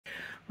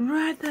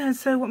Right then,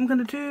 so what I'm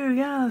going to do,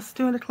 yes,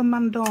 do a little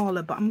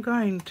mandala, but I'm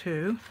going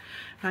to,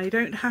 now you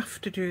don't have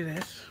to do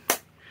this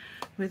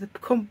with a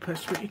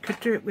compass, but you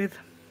could do it with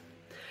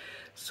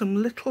some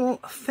little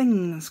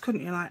things,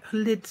 couldn't you, like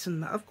lids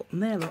and that. I've got them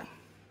there, look.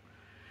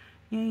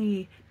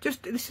 Yay.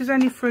 Just, this is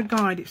only for a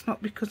guide, it's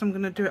not because I'm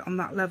going to do it on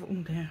that level.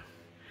 Oh dear.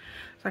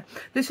 So,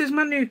 this is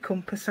my new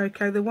compass,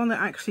 okay, the one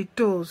that actually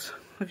does.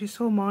 If you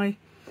saw my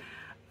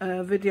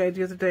video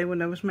the other day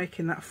when I was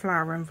making that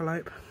flower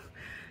envelope,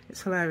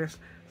 it's hilarious.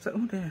 So,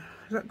 oh dear,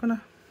 is that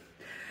gonna,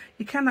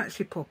 you can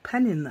actually put a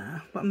pen in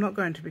there, but I'm not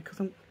going to because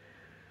I'm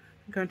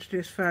going to do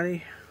this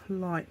fairly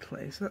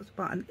lightly. So that's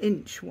about an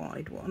inch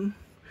wide one,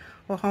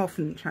 or half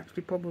an inch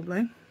actually,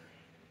 probably.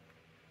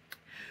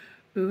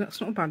 Ooh, that's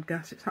not a bad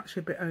guess, it's actually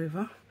a bit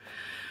over.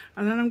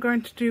 And then I'm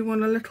going to do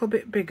one a little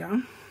bit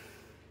bigger.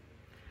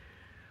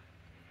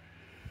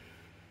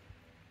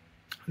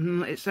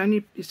 It's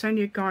only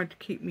a guide to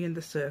keep me in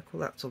the circle,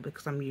 that's all,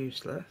 because I'm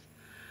useless.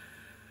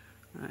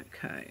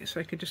 Okay, so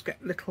I could just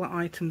get little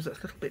items that's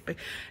a little bit big.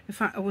 In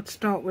fact, I would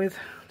start with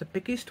the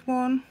biggest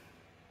one.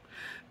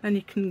 Then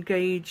you can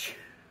gauge.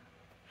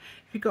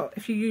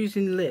 If you're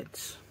using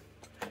lids,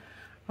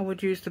 I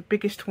would use the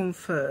biggest one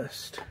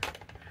first,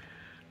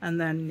 and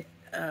then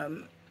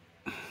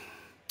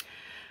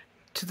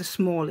to the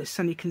smallest,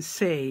 and you can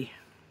see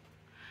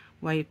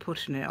where you're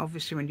putting it.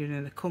 Obviously, when you're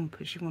doing the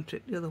compass, you want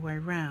it the other way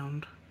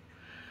round.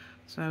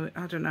 So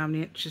I don't know how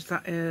many inches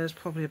that is.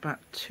 Probably about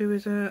 2,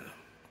 is it?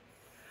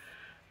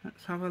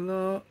 Let's have a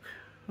look.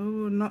 Oh,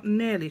 not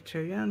nearly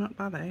 2. Yeah, not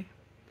bad, eh?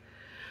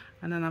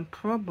 And then I'm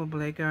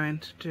probably going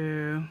to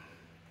do,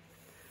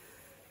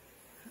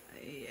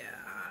 yeah,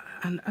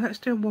 and let's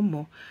do one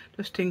more,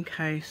 just in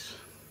case.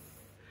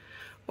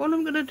 All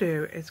I'm going to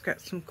do is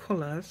get some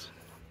colours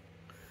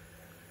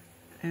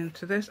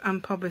into this,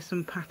 and probably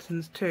some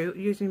patterns too,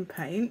 using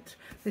paint.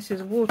 This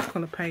is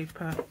watercolour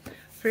paper,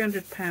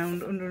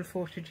 £300,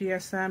 140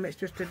 GSM. It's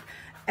just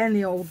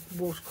any old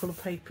watercolour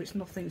paper. It's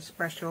nothing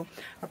special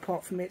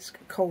apart from it's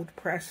cold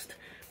pressed,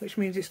 which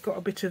means it's got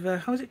a bit of a,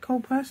 how is it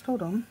cold pressed?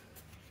 Hold on,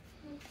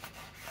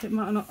 it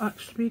might not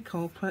actually be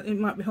cold pressed, it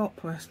might be hot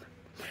pressed,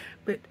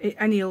 but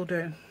any will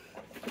do.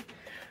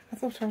 I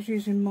thought I was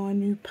using my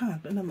new pad,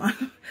 but never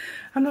mind.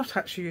 I'm not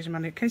actually using my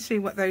new. Can you see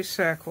what those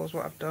circles,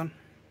 what I've done?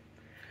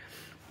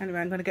 Anyway,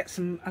 I'm going to get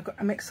some,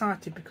 I'm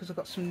excited because I've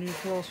got some new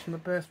drawers for my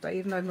birthday,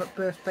 even though my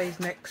birthday's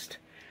next.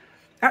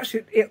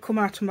 Actually, it'll come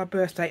out on my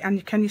birthday.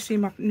 And can you see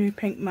my new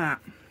pink mat?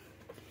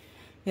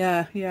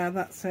 Yeah,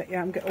 that's it.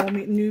 Yeah, I'm getting all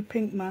my new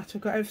pink mat.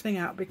 I've got everything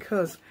out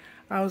because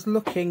I was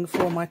looking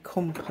for my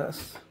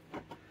compass.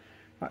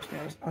 Actually,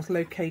 I was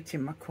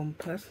locating my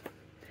compass.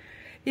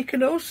 You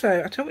could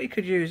also, I tell you what you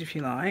could use if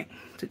you like,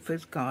 for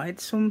this guide,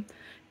 your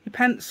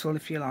pencil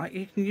if you like.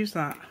 You can use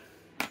that.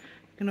 You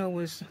can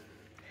always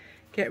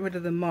get rid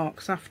of the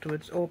marks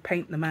afterwards or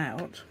paint them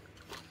out.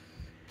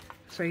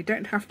 So you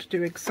don't have to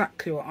do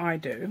exactly what I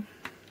do.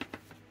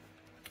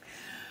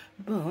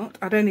 But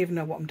I don't even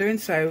know what I'm doing,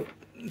 so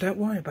don't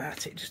worry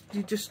about it.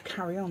 You just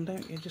carry on,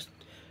 don't you? Just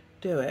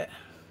do it.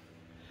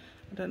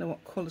 I don't know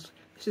what colours.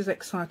 This is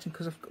exciting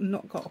because I've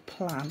not got a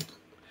plan.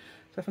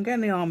 So if I'm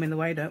getting the arm in the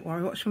way, don't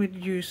worry. What shall we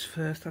use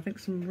first? I think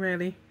some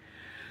really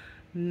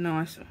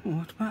nice. Oh,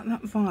 what about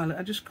that violet?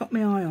 I just got my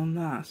eye on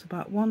that. It's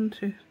about 1,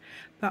 2.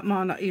 That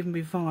might not even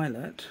be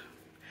violet.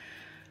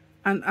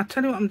 And I'll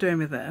tell you what I'm doing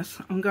with this.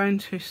 I'm going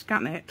to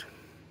scan it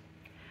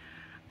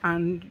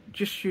and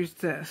just use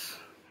this.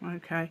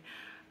 Okay,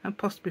 and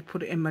possibly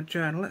put it in my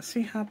journal. Let's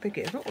see how big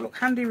it is. Oh, look,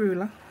 handy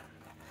ruler.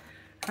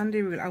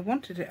 Handy ruler. I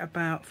wanted it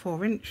about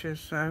 4 inches,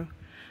 so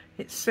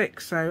it's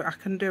 6, so I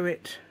can do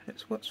it.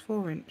 It's what's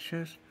 4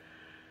 inches?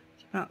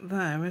 It's about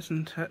there,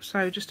 isn't it?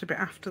 So just a bit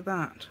after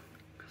that.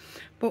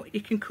 But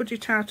you can cut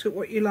it out at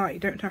what you like. You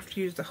don't have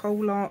to use the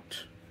whole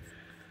lot.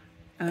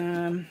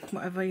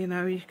 Whatever, you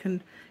know, you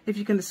can, if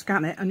you're going to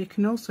scan it, and you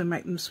can also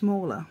make them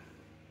smaller.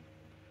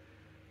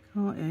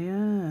 Can't you?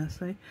 Yeah,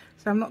 see?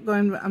 So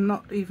I'm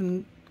not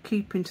even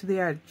keeping to the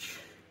edge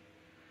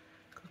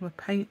because my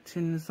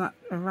painting is that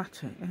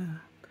erratic, yeah.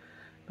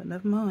 But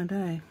never mind, eh?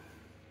 I'm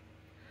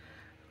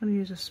going to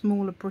use a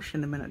smaller brush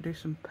in a minute, do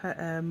some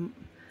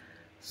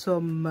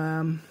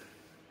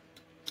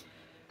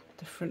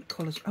different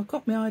colours. I've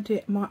got my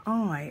idea, my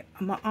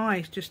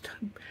eye's just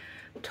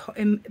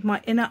in my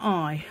inner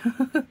eye.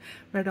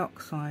 Red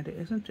oxide it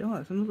isn't it? Oh,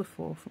 it's another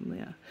 4 from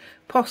there.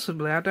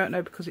 Possibly, I don't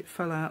know because it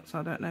fell out, so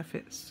I don't know if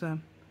it's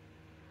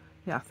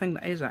yeah, I think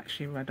that is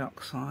actually red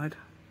oxide.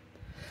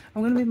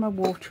 I'm going to leave my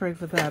water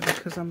over there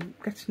because I'm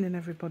getting in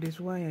everybody's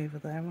way over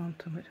there,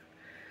 aren't I?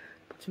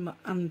 Putting my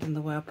hand in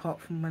the way, apart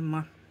from when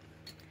my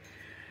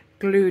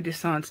glue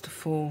decides to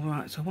fall.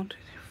 Right, so I want to,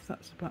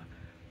 that's about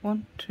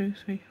 1, 2,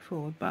 3,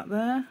 4, about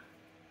there.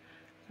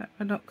 Is that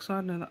red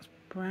oxide? No, that's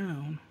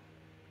brown.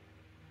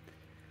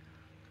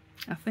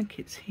 I think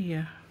it's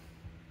here.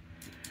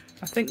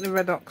 I think the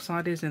red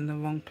oxide is in the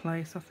wrong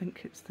place. I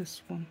think it's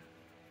this one.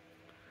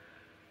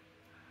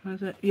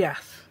 Is it?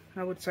 Yes,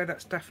 I would say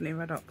that's definitely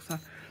red oxide.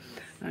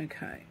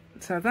 Okay,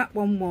 so that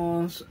one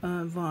was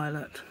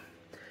violet.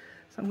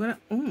 So I'm gonna,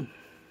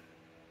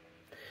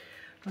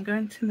 I'm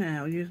going to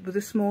now use with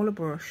a smaller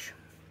brush.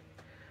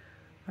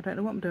 I don't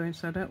know what I'm doing,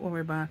 so don't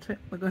worry about it.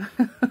 We're going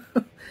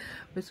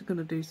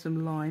to do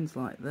some lines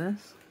like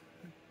this.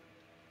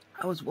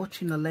 I was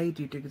watching a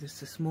lady do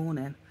this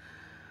morning.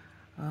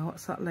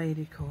 What's that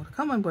lady called? I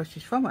can't remember where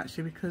she's from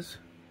actually, because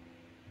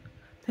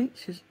I think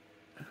she's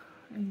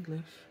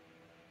English,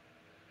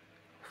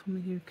 from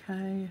the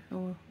UK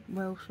or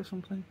Welsh or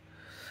something.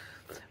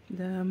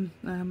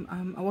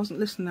 I wasn't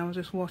listening, I was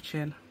just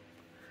watching.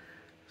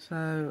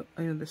 So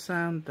the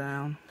sound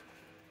down.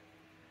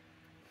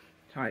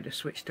 So I just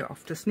switched it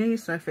off to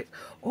sneeze. So if it,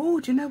 oh,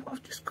 do you know what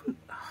I've just come?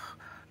 Oh,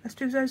 let's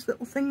do those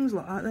little things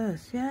like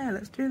this. Yeah,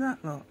 let's do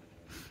that lot.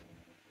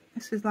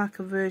 This is like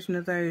a version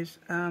of those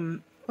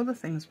other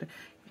things. But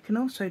you can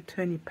also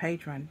turn your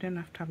page around. You don't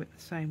have to have it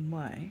the same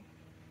way.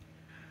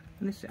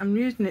 And this, I'm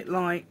using it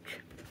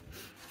like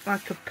a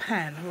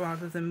pen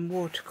rather than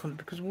watercolour,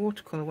 because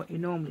watercolour, what you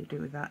normally do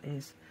with that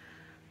is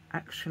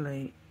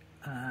actually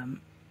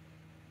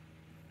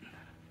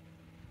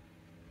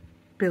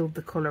build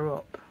the colour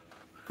up.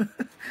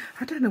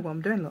 I don't know what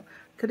I'm doing. Look,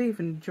 could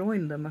even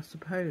join them, I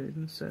suppose,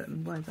 in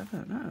certain ways. I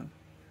don't know.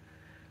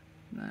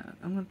 No,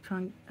 I'm going to try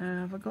and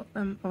have I got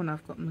them? Oh no,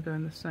 I've got them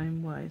going the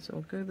same way, so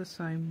I'll go the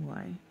same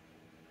way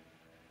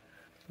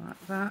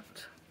like that.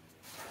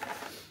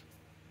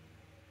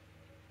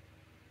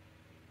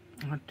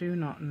 I do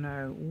not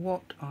know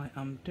what I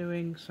am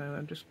doing, so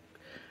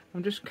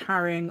I'm just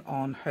carrying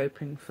on,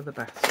 hoping for the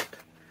best.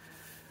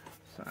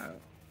 So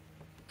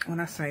when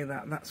I say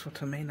that, that's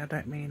what I mean. I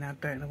don't mean I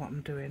don't know what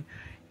I'm doing.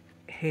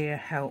 Here,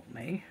 help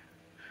me.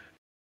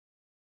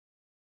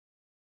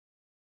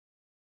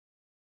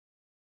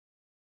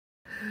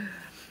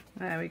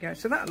 There we go.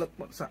 So that look,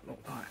 what's that look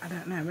like? I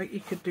don't know. What you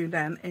could do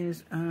then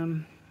is I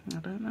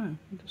don't know.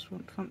 I just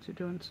fancy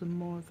doing some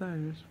more of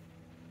those.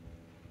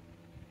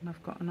 And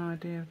I've got an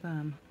idea of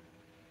them.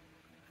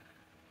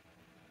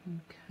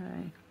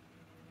 Okay.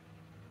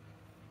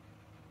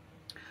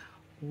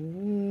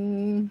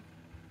 Ooh.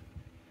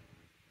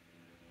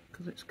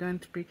 Because it's going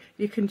to be,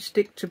 you can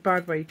stick to, by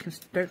the way,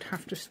 don't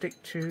have to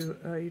stick to,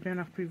 you don't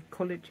have to be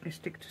coloured, you can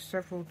stick to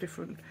several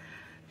different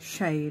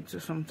shades or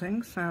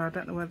something. So I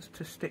don't know whether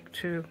to stick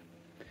to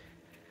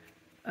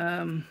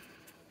perhaps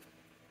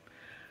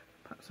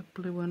a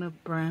blue and a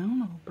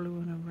brown, or blue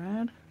and a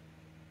red.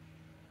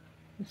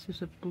 This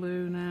is a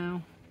blue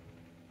now.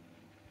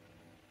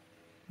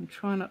 I'm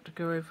trying not to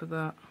go over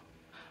that,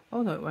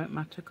 although it won't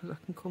matter because I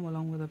can come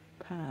along with a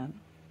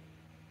pen.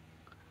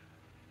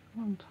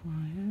 Aren't I?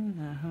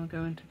 Yeah, I'm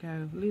going to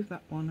go leave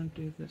that one and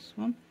do this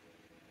one.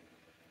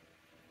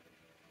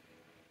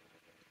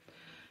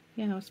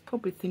 Yeah, I was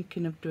probably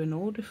thinking of doing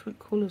all different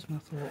colours, and I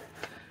thought,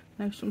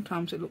 no,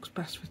 sometimes it looks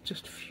best with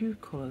just a few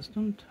colours,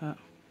 doesn't it?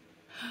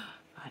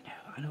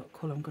 I know what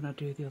colour I'm going to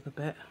do the other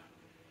bit.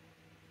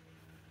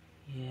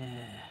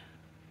 Yeah,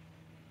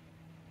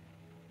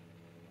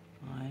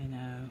 I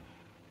know.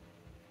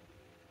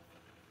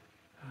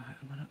 Right,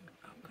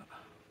 I've got,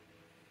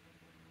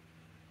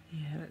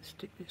 yeah, let's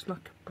stick, it's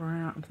like a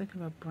brown, I'm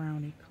thinking of a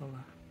brownie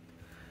colour.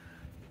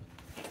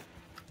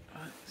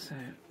 Right, so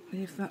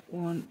leave that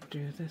one,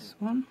 do this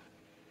one.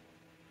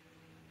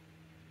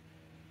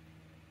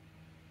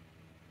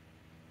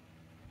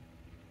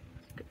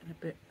 It's getting a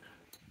bit,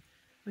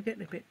 we're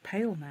getting a bit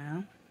pale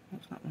now.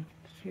 What's that one?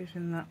 Just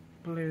using that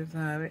blue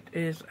there. It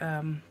is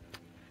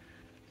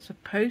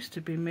supposed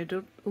to be mid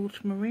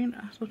ultramarine.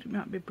 I thought it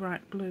might be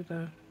bright blue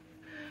though.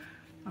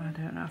 I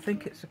don't know. I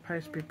think it's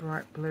supposed to be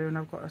bright blue, and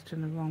I've got it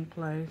in the wrong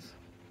place.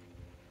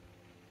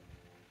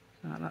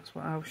 So that's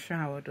what our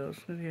shower does.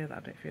 Did you hear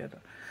that? If you hear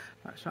that,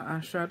 that's what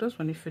our shower does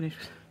when you finish.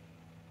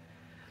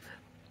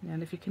 Yeah,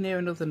 and if you can hear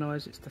another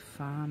noise, it's the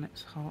fan.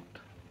 It's hot.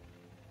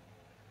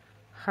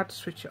 Had to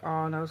switch it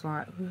on. I was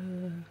like,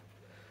 ugh.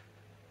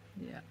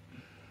 Yeah.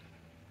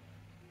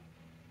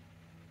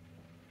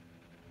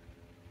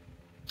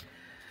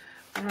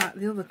 Right,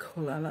 the other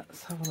colour.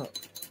 Let's have a look.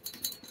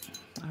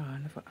 Oh,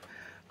 I've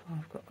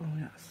got. Oh,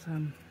 that's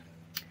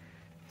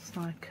it's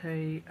like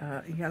a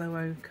yellow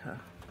ochre.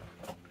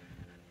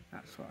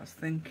 That's what I was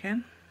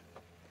thinking.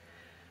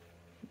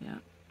 Yeah.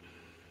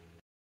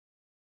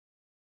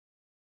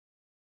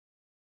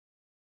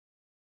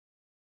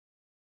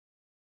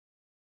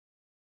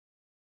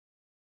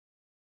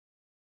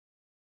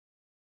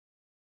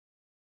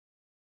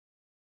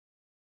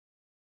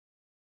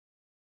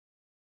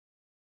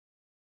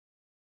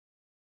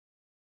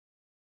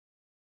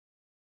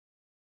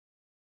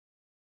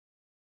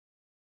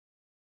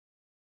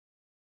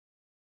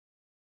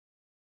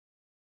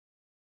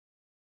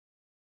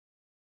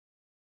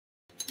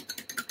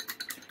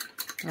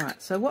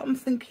 Right, so what I'm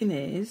thinking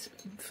is,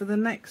 for the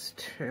next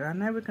two, I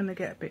know we're going to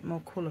get a bit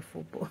more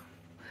colourful, but I'm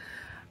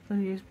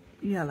going to use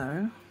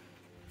yellow.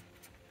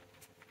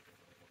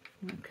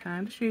 Okay,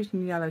 I'm just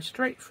using yellow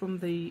straight from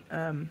the,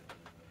 I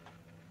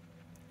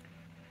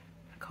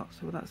can't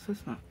see what that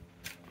says now.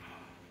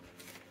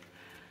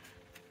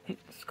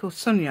 It's called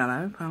sun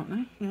yellow,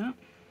 apparently, yeah.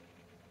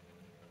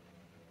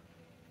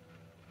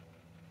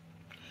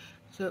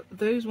 So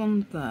those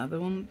ones there, the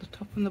one at the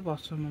top and the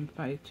bottom, I'm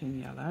painting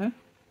yellow.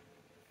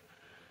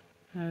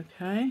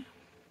 Okay.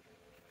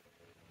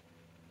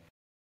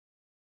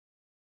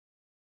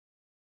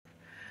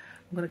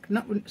 I'm going to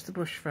not rinse the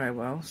brush very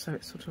well, so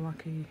it's sort of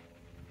like a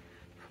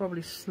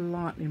probably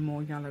slightly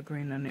more yellow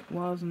green than it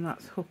was, and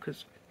that's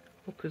hooker's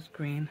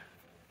green.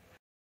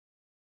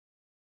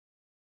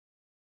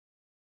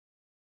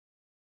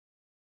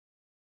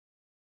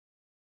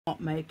 I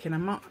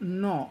might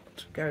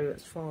not go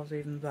as far as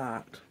even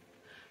that,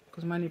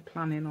 because I'm only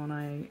planning on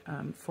a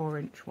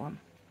 4-inch one.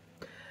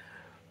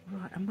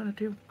 Right, I'm going to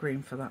do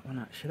green for that one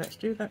actually. Let's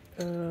do that.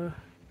 No,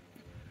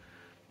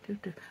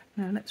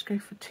 let's go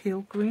for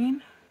teal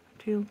green.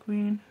 Teal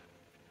green.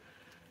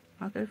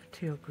 I'll go for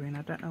teal green.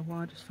 I don't know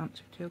why I just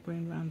fancy teal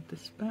green around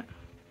this bit.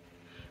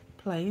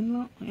 Plain,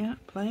 look, yeah,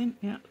 plain,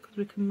 yeah, because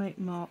we can make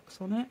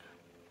marks on it.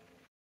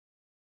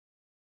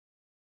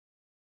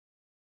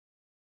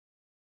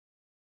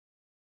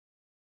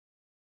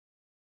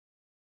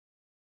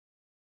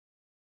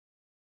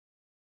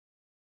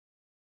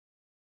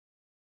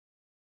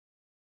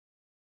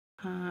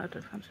 I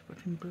don't fancy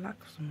putting black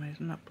for some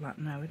reason. Not black,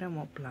 no, we don't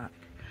want black.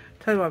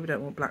 Tell you why we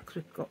don't want black, because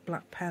we've got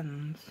black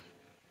pens.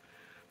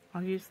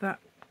 I'll use that,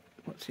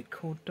 what's it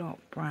called, dark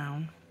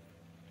brown.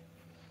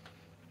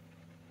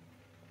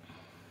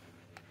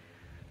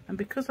 And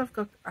because I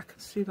can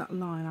see that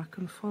line, I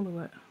can follow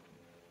it.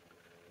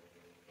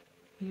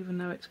 Even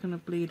though it's going to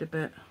bleed a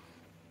bit.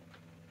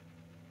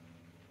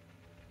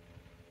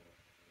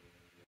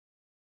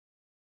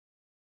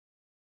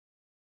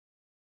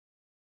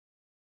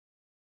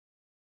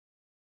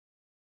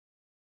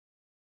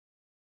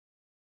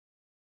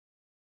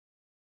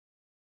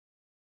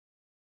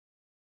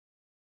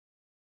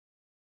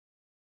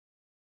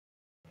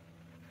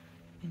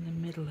 In the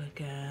middle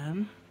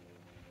again.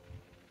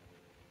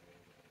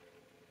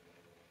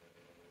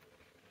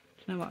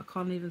 Do you know what? I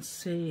can't even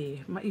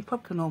see. You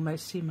probably can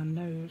almost see my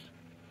nose.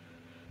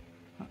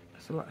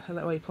 So like,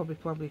 hello, well, you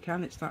probably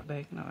can. It's that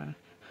big. No,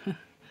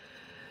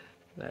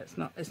 it's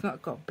not. It's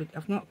not got big.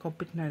 I've not got a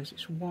big nose.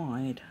 It's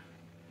wide.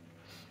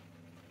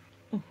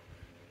 Oh.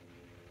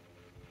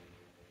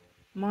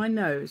 My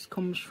nose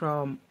comes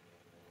from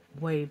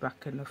way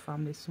back in the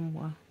family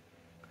somewhere.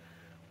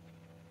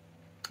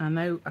 I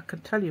know. I can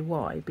tell you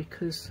why,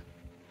 because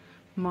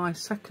my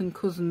second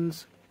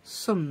cousin's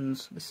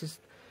sons. This is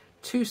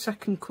 2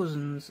 second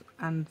cousins,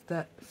 and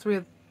their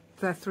 3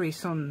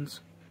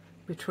 sons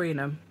between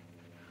them.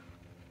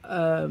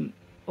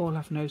 All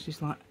have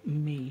noses like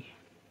me.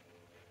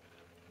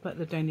 But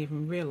they don't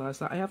even realise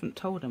that. I haven't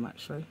told them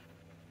actually.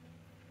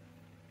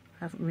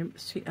 I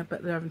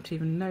bet they haven't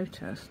even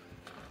noticed.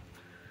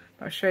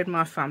 But I showed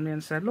my family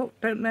and said, look,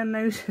 don't their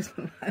noses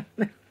look like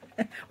that?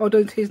 Or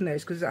don't his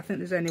nose, because I think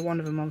there's only one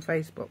of them on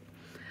Facebook.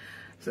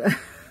 So I'm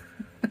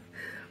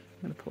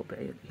going to put a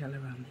bit of yellow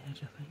around the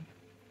edge, I think.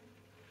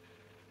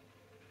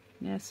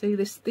 Yeah, see,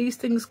 these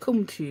things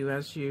come to you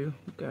as you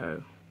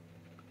go.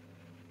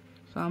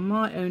 So I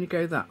might only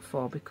go that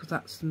far because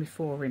that's my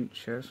 4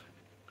 inches.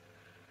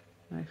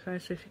 Okay,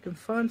 so if you can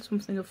find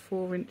something of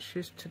 4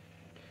 inches to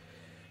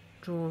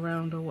draw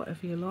around or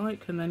whatever you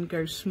like, and then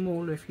go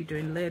smaller if you're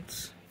doing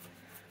lids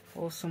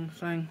or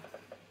something.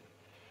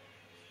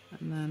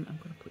 And then I'm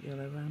going to put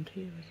yellow around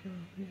here as well.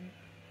 Yeah.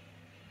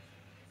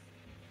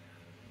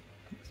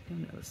 Let's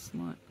give it a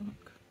slight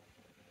look.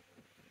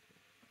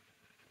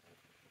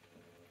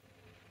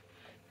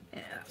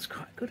 Yeah, that's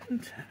quite good,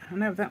 isn't it? I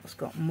know that's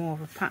got more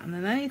of a pattern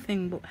than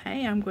anything, but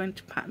hey, I'm going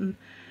to pattern.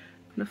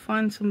 I'm going to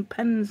find some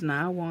pens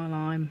now while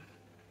I'm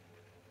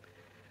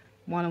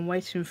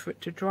waiting for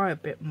it to dry a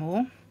bit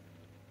more.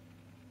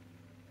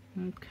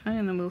 Okay,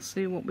 and then we'll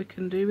see what we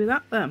can do with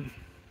that then.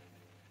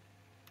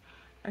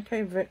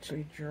 Okay,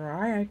 virtually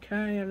dry.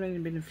 Okay, I've only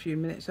been a few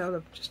minutes out.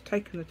 I've just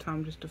taken the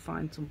time just to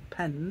find some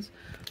pens.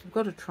 I've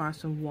got to try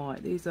some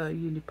white. These are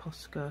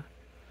Uniposca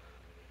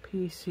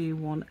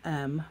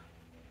PC1M.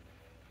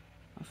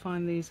 I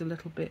find these a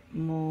little bit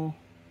more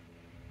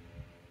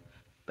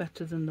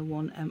better than the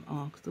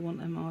 1MR, because the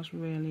 1MR is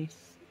really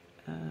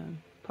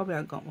probably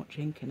hasn't got much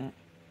ink in it.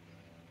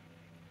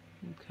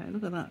 Okay,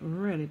 look at that,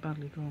 really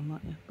badly drawn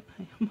that, yeah. But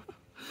hey.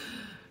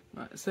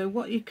 Right, so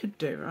what you could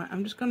do, right,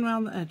 I'm just going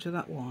around the edge of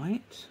that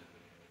white.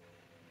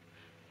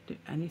 Do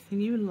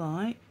anything you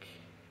like.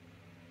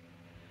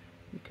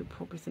 You could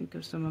probably think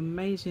of some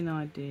amazing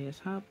ideas.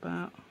 How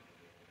about,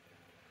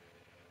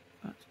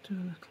 let's do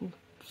a little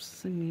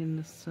thingy in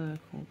the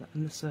circle,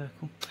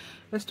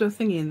 let's do a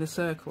thingy in the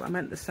circle. I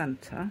meant the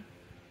centre.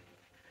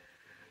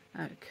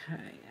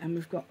 Okay, and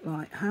we've got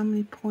like, how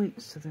many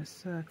points to this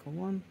circle?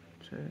 1,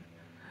 2, 3,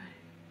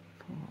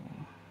 4,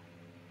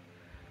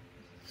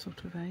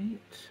 sort of 8.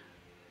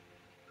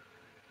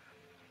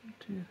 1,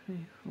 2,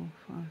 3, 4,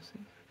 5, 6.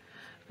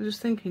 I'm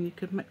just thinking you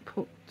could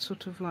put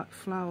sort of like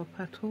flower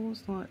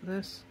petals like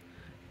this.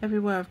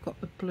 Everywhere I've got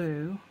the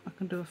blue, I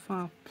can do a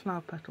flower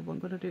petal, but I'm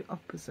going to do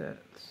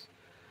opposites,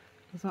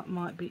 because that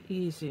might be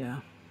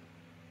easier.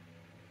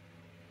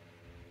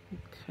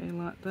 Okay,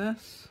 like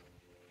this.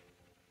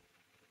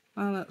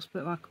 That looks a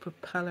bit like a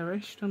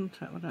propeller-ish,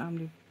 doesn't it? I don't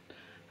know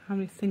how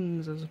many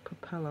things has a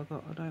propeller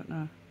got, I don't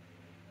know.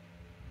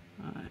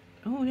 Right.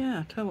 Oh yeah,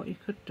 I tell you what you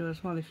could do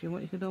as well if you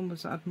want, you could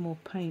almost add more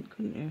paint,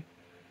 couldn't you?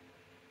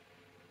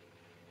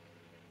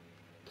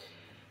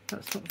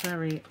 That's not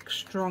very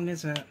strong,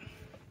 is it?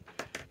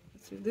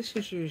 See, this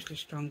is usually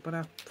strong, but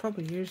I've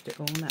probably used it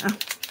all now.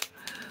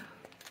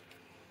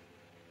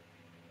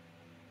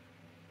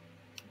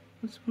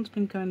 This one's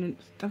been going in,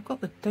 I've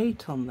got the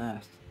date on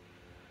this.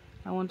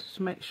 I wanted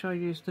to make sure I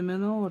used them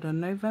in order.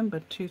 November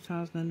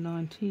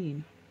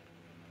 2019.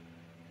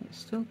 It's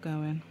still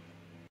going.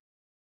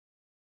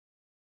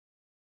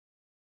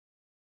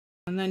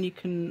 And then you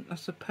can, I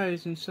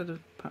suppose, instead of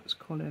perhaps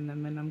colouring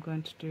them in, I'm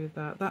going to do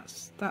that.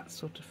 That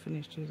sort of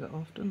finishes it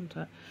off, doesn't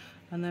it?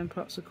 And then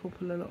perhaps a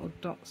couple of little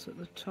dots at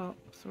the top,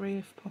 3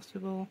 if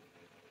possible.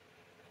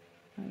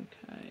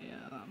 Okay,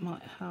 yeah, that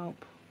might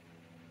help.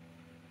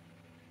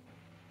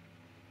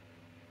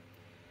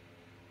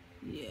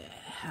 Yeah,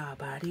 how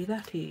about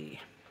that?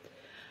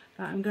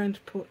 I'm going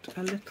to put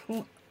a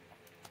little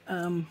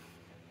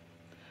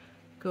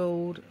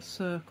gold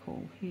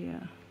circle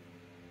here.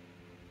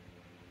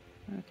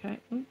 Okay,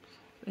 oops,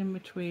 in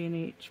between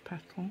each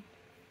petal.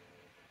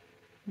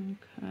 Okay,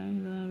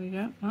 there we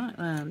go. Right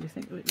then, do you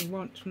think we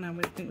want now?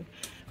 We think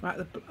right.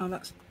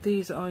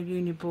 These are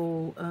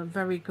Uniball,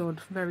 very good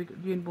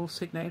Uniball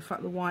Signet. In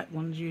fact, the white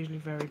one's usually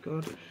very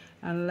good,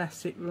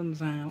 unless it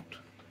runs out.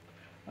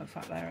 In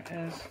fact, there it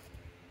is.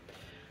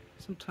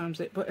 Sometimes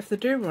but if they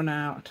do run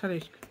out, I tell you,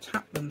 you can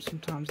tap them.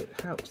 Sometimes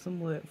it helps them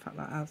work. In fact,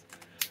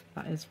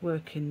 that is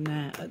working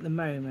now at the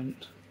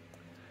moment.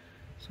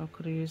 So I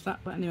could have used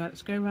that, but anyway,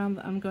 let's go around.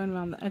 I'm going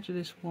around the edge of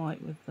this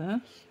white with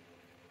this.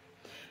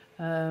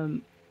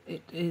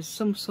 It is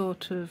some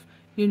sort of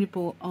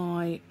Uniball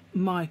Eye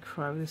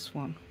Micro. This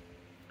one.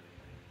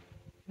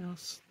 You know,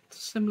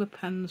 similar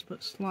pens,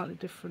 but slightly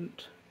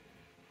different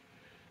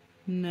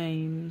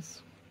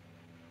names.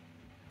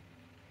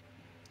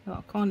 Oh,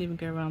 I can't even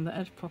go around the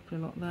edge properly.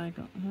 Look there,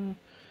 can't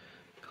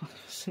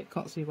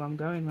see where I'm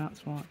going.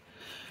 That's right.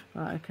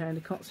 Right, okay, and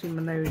you can't see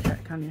my nose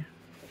yet, can you?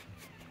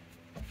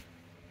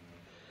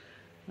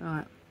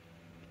 Right.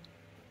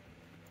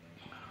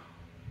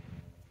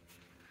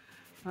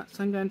 Right,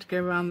 so I'm going to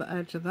go around the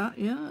edge of that.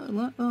 Yeah,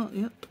 like that.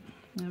 Yep.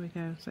 There we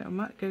go. So I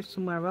might go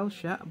somewhere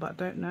else yet, but I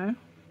don't know.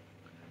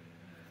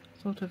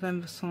 Sort of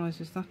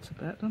emphasises that a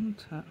bit,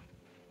 doesn't it?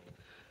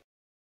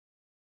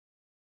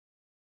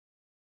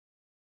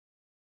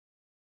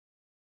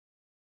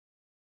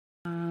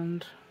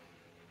 And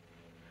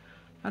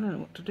I don't know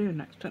what to do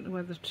next. Don't know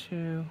whether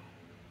to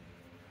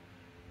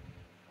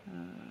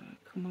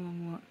come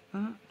along like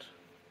that.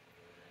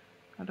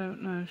 I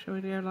don't know. Shall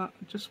we go like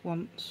just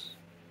once?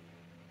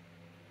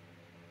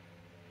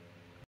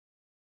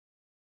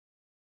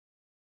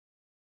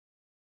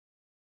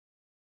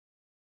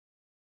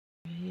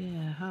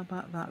 Yeah, how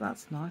about that?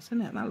 That's nice,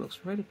 isn't it? That looks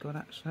really good,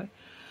 actually.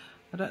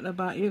 I don't know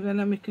about you,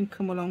 then we can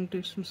come along and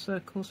do some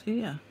circles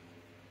here.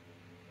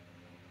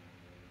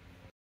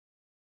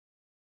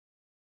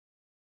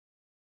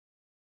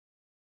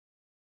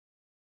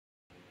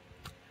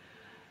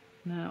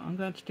 Now I'm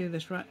going to do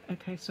this right.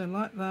 Okay, so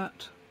like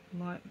that,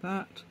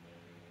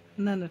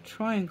 and then a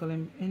triangle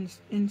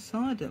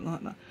inside it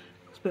like that.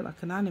 Looks a bit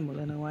like an animal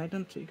in a way,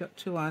 doesn't it? You've got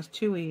 2 eyes,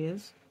 2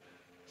 ears,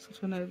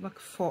 sort of like a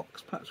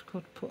fox. Perhaps we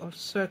could put a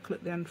circle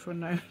at the end for a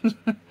nose.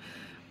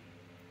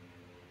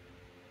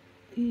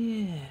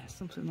 Yeah,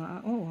 something like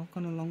that. Oh, I've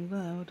gone along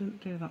there. I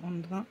didn't do that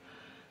under that,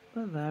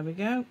 but there we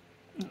go.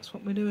 That's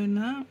what we're doing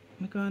now.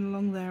 We're going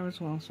along there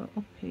as well. So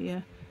up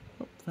here,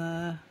 up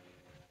there,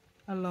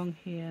 along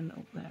here, and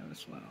up there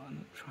as well,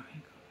 and a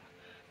triangle.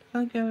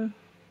 Did I go?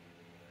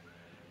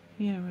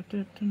 Yeah, I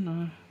did, didn't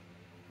I?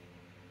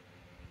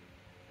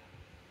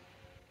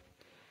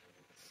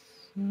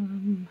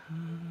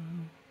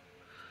 Somehow.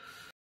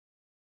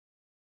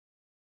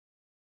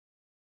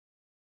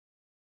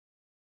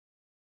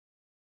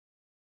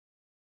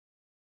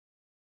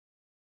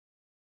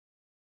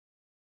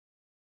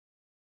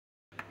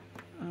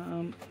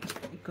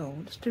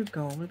 Gold. Let's do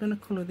gold. We're going to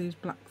colour these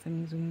black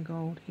things in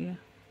gold here.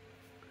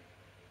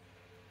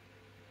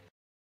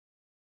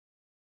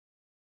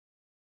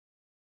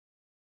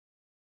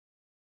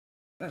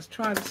 Let's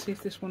try to see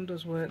if this one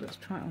does work. Let's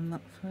try it on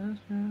that first.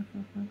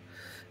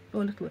 Oh, a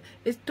little bit.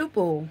 It's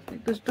double.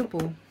 It does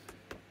double,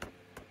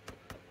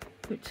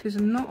 which is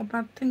not a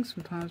bad thing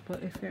sometimes.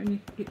 But if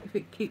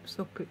it keeps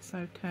up, it's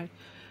okay.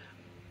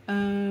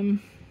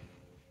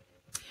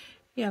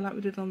 Yeah, like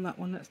we did on that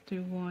one. Let's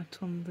do white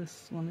on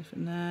this one. If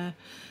no,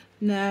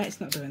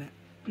 it's not doing it.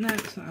 No,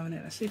 it's not having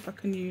it. Let's see if I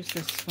can use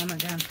this one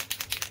again.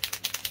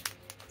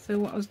 So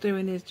what I was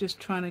doing is just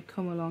trying to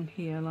come along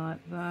here like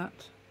that.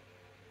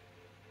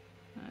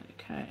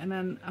 Okay, and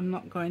then I'm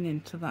not going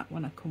into that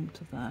when I come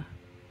to there.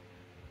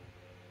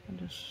 I'm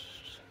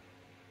just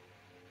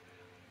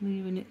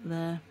leaving it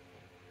there.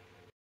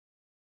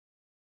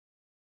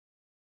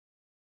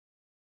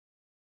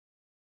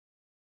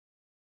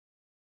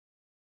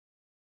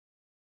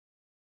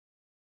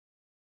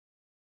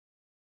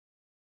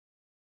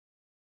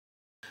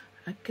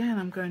 Again,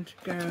 I'm going to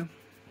go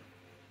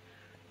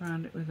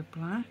around it with a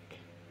black.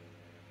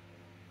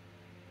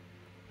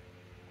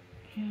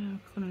 Yeah,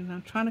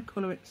 I'm trying to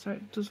colour it so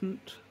it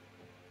doesn't.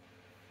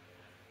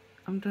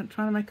 I'm trying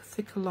to make a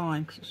thicker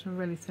line because it's a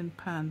really thin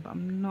pan, but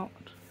I'm not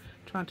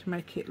trying to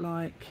make it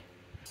like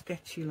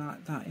sketchy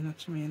like that, you know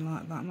what I mean,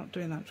 like that. I'm not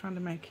doing that. I'm trying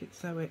to make it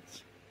so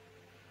it's,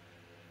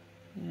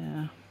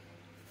 yeah,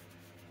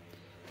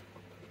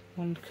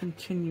 one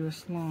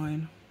continuous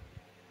line.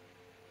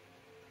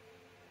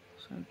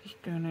 So I'm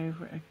just going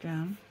over it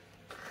again.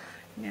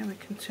 Yeah, we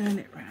can turn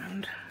it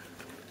round,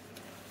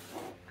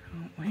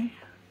 can't we?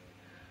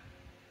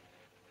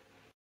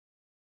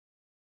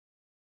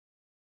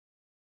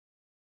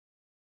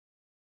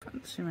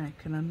 Fancy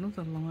making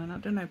another line, I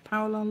don't know,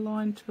 parallel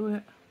line to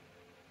it,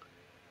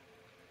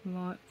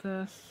 like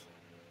this.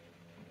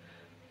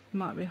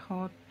 Might be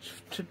hard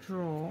to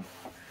draw.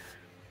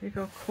 If you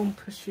got a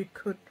compass you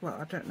could, well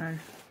I don't know,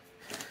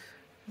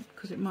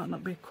 because it might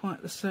not be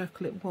quite the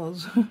circle it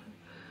was.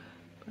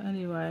 But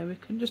anyway, we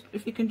can just,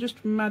 if you can just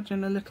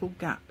imagine a little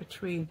gap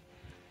between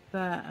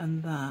there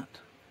and that.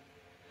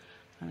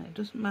 And it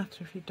doesn't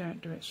matter if you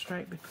don't do it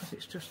straight because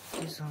it's just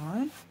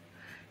design.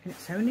 And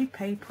it's only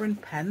paper and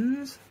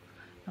pens,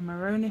 and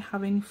we're only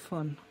having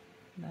fun.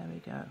 There we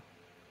go.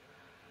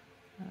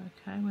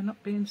 Okay, we're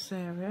not being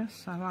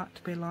serious. I like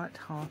to be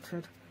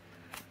light-hearted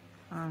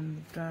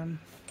and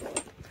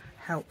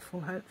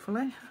helpful,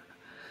 hopefully.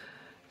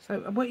 So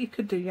what you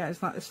could do, yeah,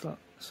 is like this, look,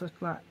 sort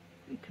of like,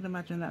 you can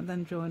imagine that and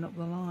then join up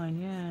the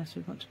line. Yeah, so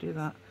we want to do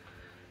that.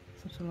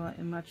 Sort of like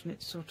imagine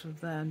it's sort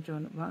of there and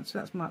join up the line. So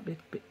that might be a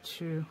bit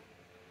too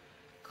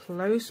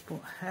close,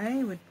 but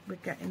hey, we're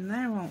getting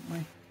there, aren't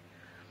we?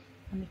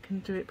 And you can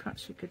do it,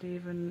 perhaps you could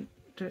even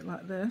do it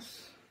like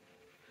this.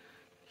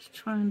 Just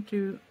try and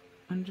do,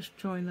 and just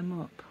join them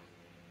up.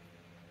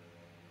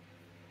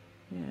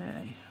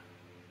 Yay.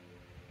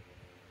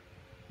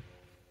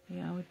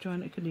 Yeah, I would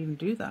join it. You could even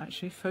do that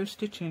actually. Faux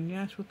stitching,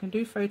 yes, we can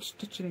do faux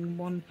stitching in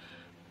one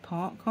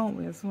part, can't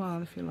we, as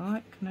well, if you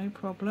like, no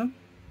problem.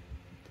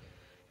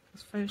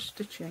 Because faux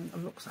stitching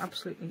looks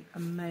absolutely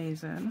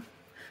amazing. I'm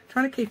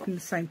trying to keep in the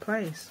same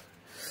place.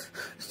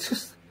 It's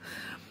just,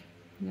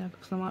 yeah,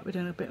 because I might be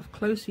doing a bit of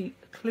closey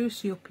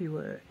uppy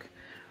work.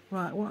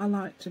 Right, what I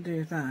like to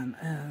do then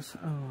is,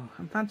 oh,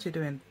 I fancy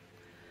doing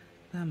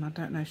them, I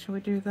don't know, shall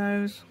we do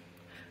those?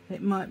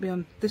 It might be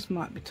on, this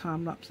might be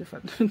time lapse if I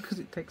do, because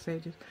it takes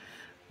ages.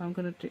 I'm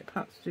going to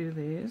perhaps do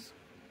these.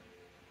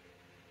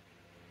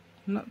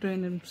 I'm not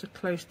doing them so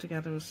close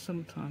together as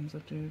sometimes I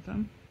do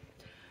them.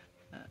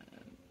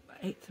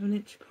 1/8 of an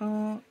inch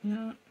apart,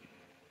 yeah.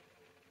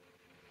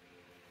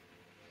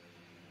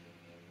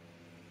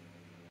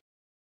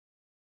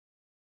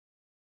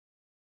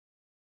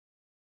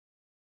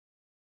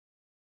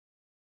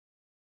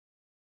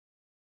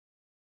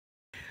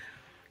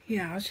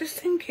 Yeah, I was just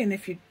thinking,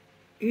 if you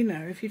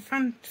know, if you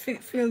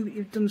feel that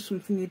you've done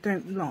something you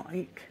don't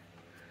like,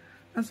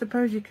 I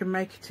suppose you can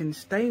make it in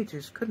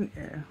stages, couldn't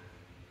you?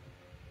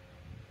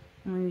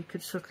 I mean, you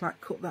could sort of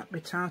like cut that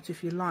bit out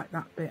if you like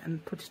that bit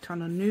and put it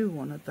on a new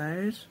one of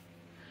those.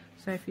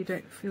 So if you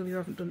don't feel you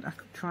haven't done, I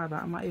could try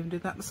that. I might even do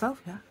that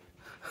myself, yeah.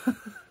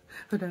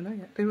 We don't know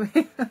yet, do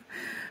we?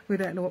 We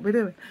don't know what we're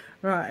doing.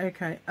 Right,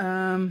 okay.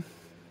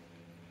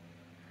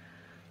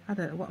 I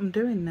don't know what I'm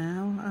doing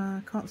now.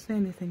 I can't see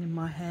anything in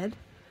my head.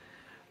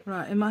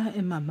 Right, in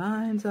my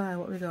mind's eye,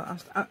 what we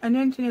got? And the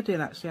only thing I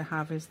did actually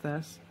have is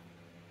this.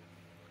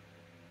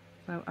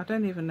 So I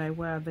don't even know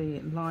where the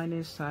line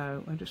is,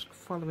 so I'm just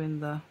following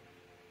the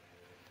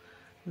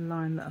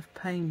line that I've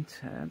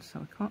painted.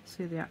 So I can't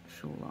see the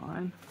actual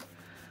line.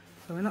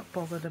 So we're not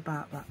bothered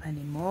about that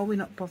anymore. We're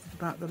not bothered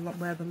about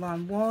where the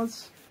line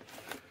was.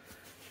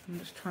 I'm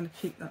just trying to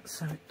keep that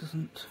so it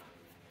doesn't.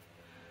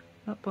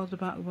 Not bothered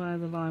about where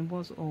the line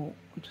was or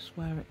just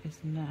where it is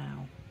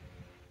now.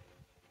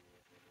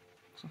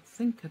 So I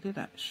think I did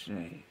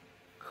actually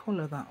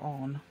colour that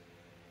on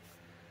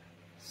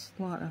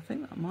slightly. I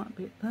think that might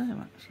be it there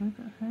actually.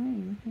 But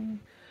hey,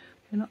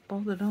 we're not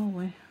bothered, are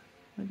we?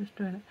 We're just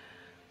doing it.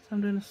 So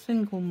I'm doing a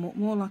single,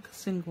 more like a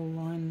single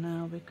line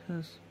now,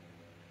 because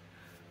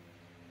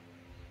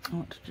I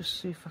want to just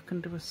see if I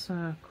can do a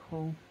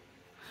circle.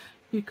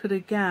 You could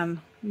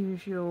again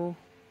use your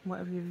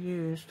whatever you've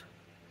used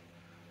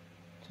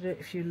to do it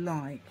if you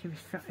like.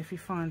 If you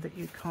find that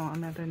you can't,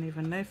 and I don't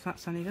even know if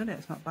that's any good.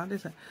 It's not bad,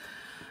 is it?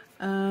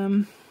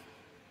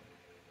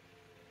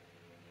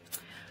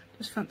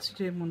 Just fancy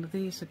doing one of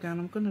these again.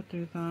 I'm going to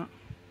do that.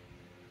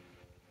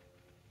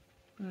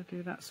 I'm going to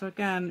do that. So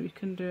again, you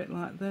can do it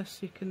like this.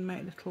 You can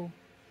make little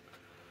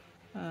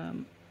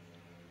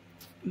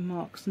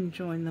marks and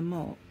join them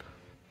up.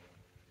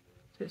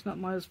 So it's not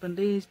my husband.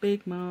 He's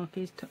big, Mark.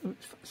 He's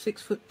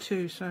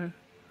 6'2", so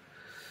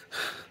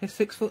he's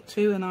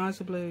 6'2" and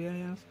eyes are blue. Yeah,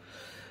 he has.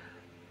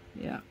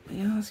 Yeah, he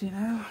has, you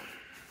know.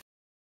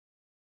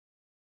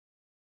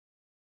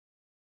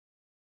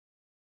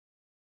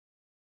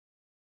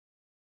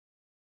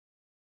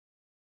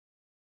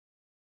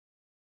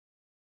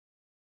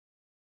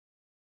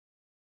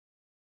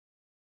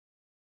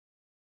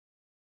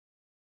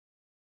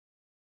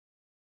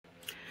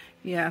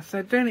 Yeah,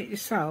 so doing it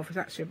yourself is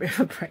actually a bit of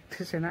a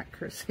practice in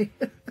accuracy.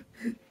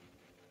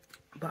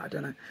 But I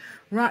don't know.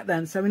 Right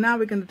then, so now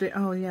we're going to do,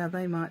 oh yeah,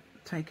 they might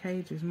take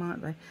ages,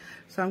 might they?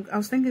 So I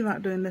was thinking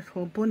about doing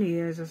little bunny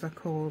ears, as I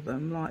call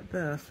them, like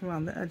this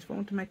around the edge, but I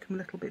want to make them a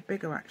little bit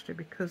bigger actually,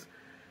 because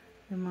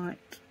they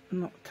might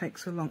not take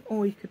so long.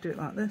 Or you could do it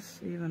like this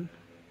even.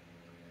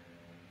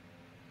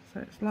 So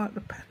it's like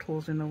the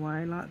petals in a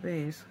way, like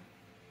these.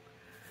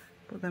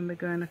 But then we're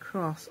going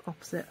across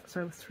opposite,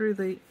 so through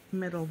the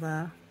middle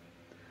there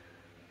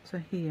to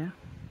here.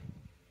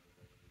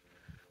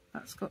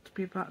 That's got to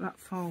be about that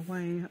far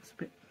away. That's a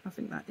bit, I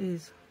think that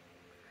is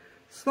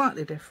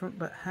slightly different,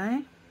 but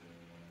hey.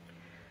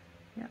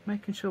 Yeah,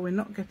 making sure we're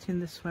not getting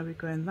this way, we're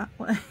going that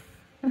way.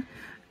 Because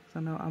I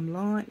know what I'm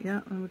like,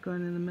 yeah, and we're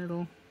going in the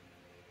middle.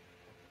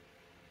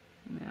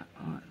 Yeah,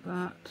 like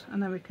that.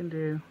 And then we can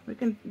do,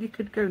 you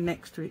could go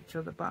next to each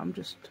other, but I'm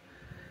just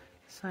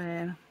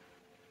saying,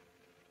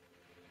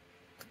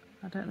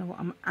 I don't know what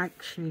I'm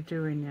actually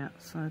doing yet,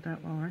 so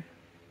don't worry.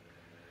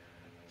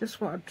 Just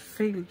what I'd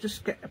feel,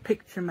 just get a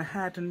picture in my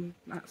head, and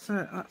that's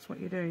it. That's what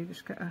you do. You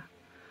just get an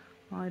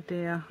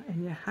idea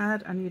in your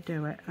head and you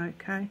do it,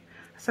 okay?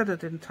 I said I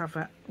didn't have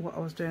it, what I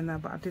was doing there,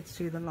 but I did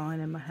see the line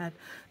in my head.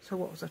 So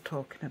what was I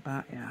talking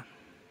about? Yeah.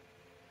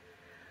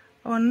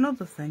 Oh,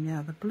 another thing,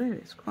 yeah, the blue.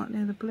 It's quite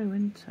near the blue,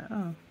 isn't it?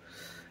 Oh,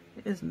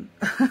 it isn't.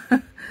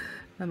 Never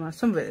mind,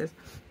 some of it is.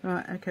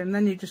 Right, okay, and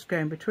then you just go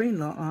in between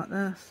like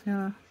this,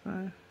 yeah,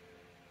 so...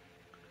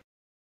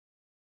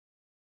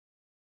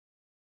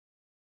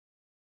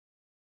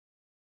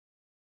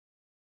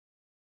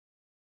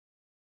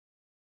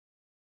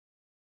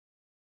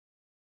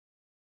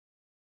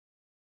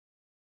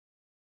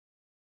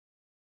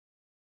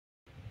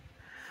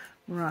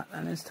 Right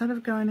then, instead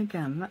of going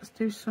again, let's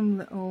do some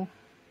little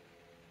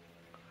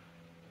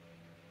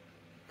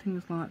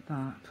things like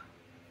that.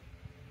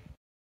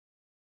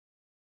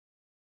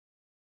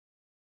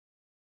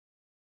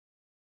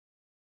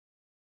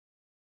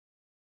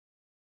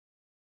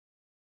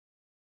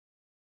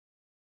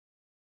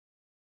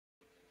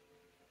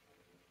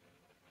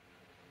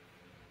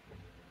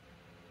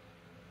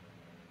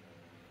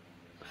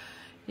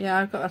 Yeah,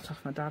 I got that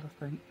off my dad,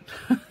 I think.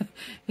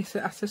 He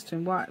said, I said to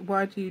him,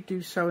 why do you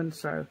do so and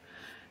so?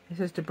 He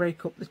says to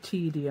break up the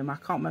tedium. I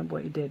can't remember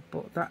what he did,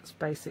 but that's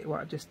basically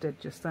what I just did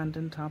just then,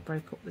 didn't I?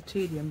 Break up the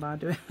tedium by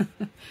doing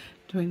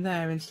doing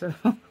there instead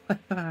of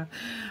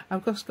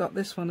I've just got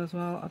this one as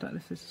well. I don't know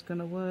if this is going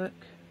to work.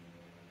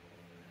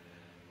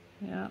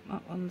 Yeah,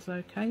 that one's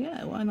okay.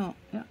 Yeah, why not?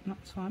 Yeah,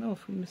 that's fine. Oh,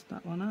 if we missed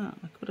that one out.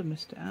 I could have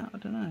missed it out. I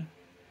don't know.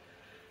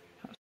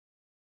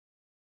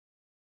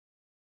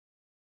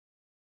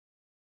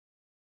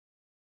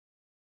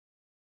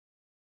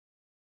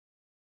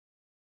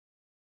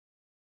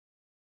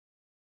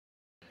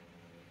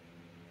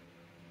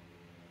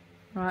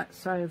 Right,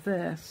 so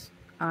this,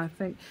 I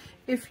think,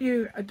 if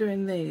you are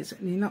doing these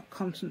and you're not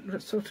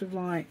constant, sort of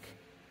like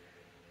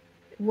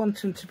want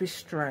them to be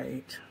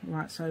straight,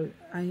 right, so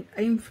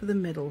aim for the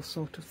middle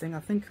sort of thing. I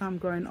think I'm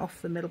going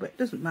off the middle, but it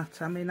doesn't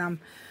matter. I mean,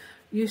 I'm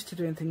used to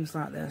doing things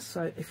like this,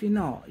 so if you're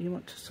not, you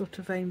want to sort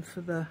of aim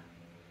for the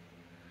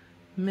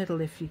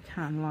middle if you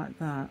can, like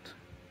that.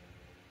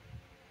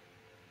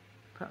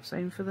 Perhaps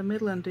aim for the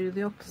middle and do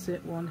the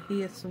opposite one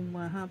here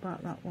somewhere. How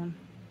about that one?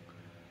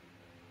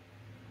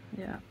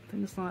 Yeah,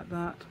 things like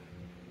that.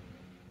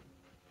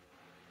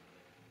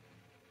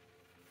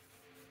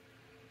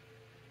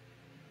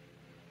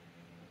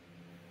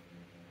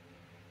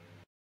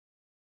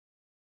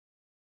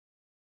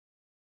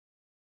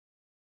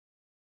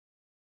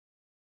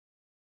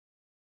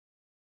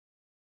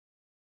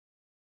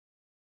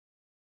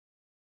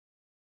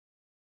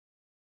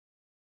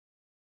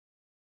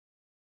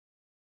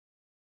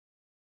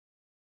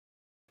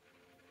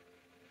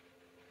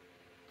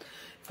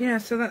 Yeah,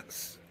 so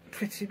that's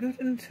pretty good,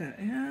 isn't it?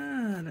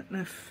 Yeah, I don't know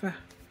if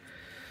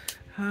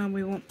how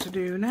we want to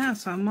do now.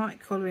 So I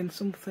might colour in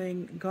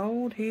something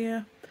gold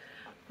here,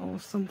 or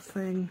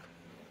something.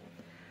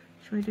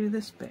 Should we do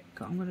this bit?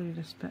 I'm going to do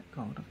this bit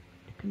gold.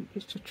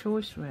 It's a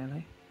choice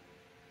really.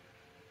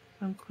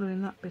 I'm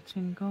colouring that bit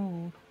in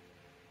gold.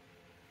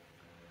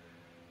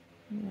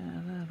 Yeah,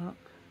 there, look.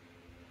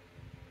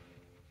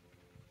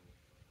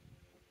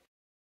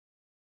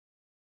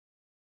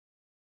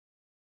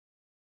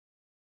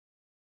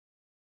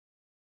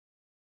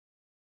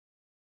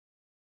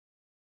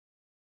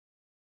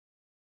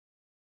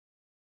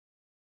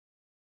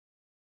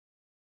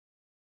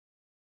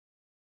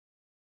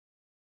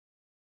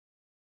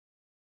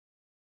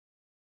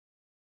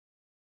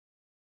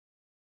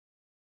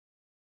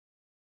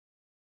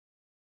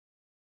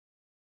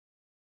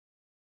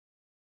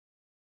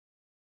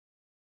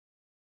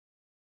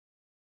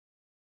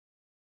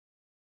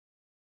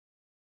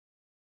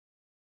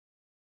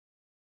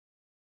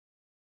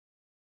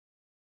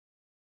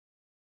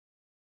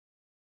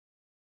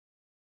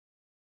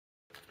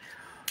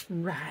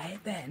 Right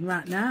then,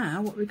 right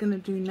now, what we're going to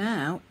do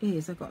now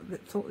is, I've got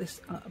thought this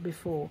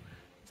before,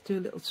 let's do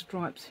little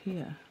stripes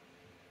here.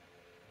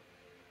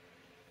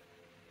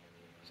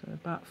 So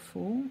about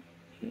 4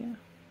 here.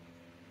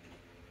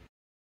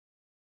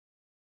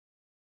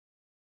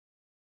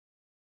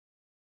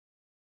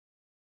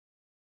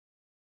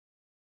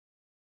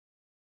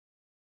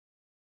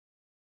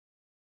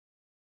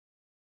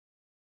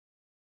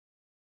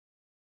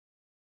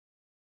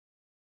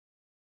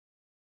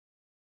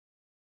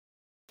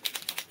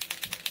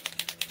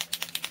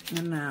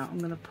 And now I'm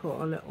going to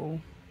put a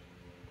little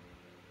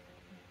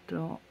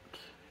dot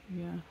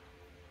here.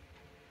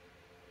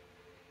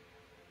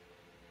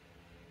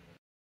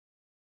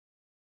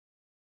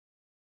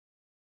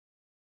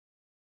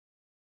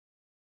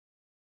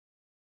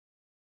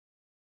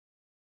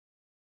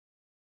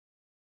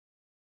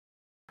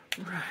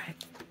 Right.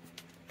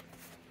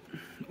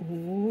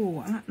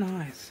 Oh, that's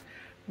nice.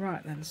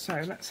 Right then,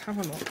 so let's have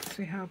a look,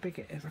 see how big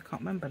it is. I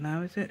can't remember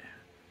now, is it?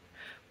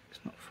 It's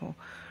not full.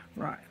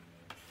 Right.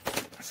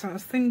 So I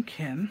was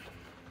thinking,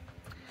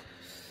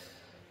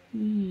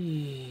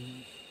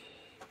 yeah,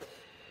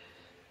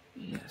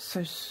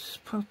 so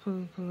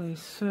probably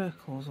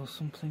circles or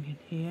something in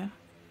here.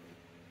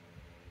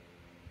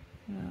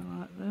 Yeah,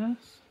 like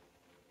this.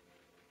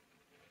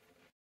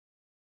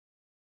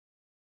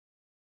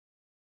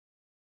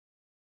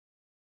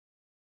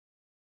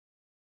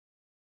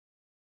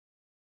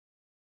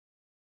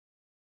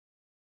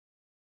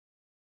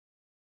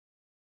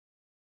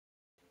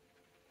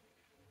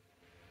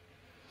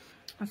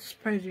 I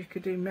suppose you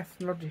could do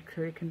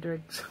methodologically, you can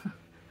do,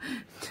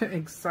 do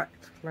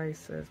exact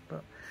places,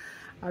 but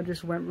I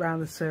just went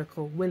round the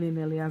circle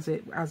willy-nilly as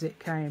it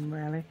came,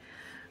 really.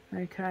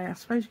 Okay, I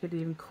suppose you could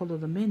even colour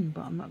them in,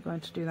 but I'm not going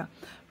to do that.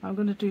 I'm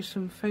going to do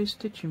some faux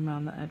stitching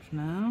around the edge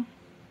now.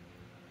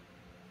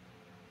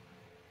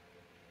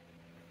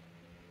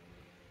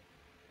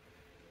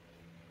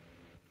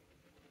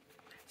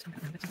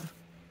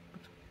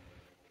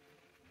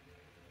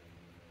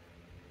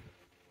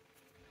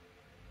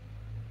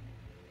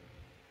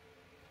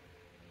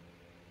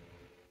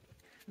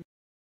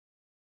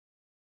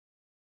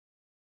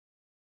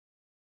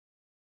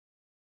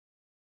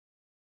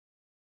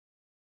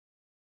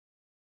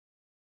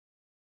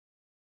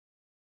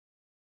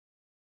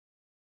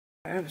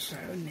 So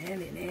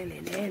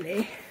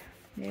nearly.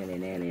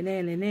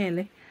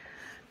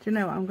 Do you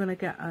know what? I'm going to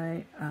get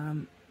a,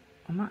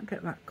 I might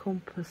get that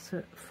compass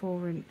at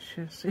 4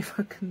 inches, see if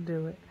I can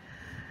do it.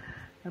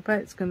 I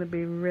bet it's going to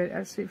be really,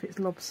 let's see if it's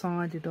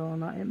lopsided or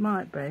not. It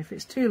might be. If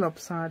it's too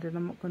lopsided,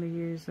 I'm not going to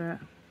use it.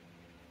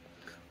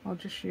 I'll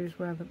just use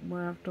where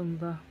I've done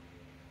the...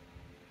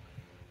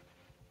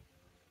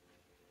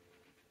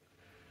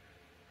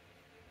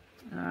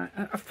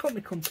 I've put my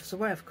compass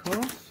away, of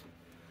course.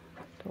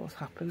 That always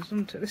happens,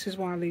 doesn't it? This is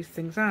why I leave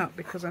things out,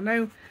 because I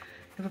know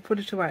if I put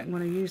it away, I'm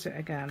going to use it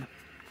again.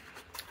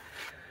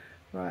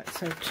 Right,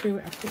 so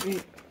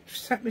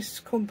set my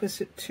compass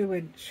at 2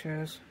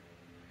 inches.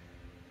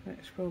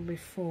 It's probably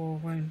 4,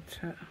 won't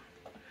it?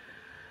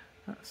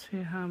 Let's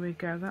see how we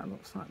go. That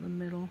looks like the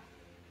middle.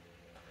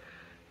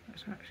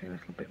 It's actually a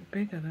little bit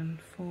bigger than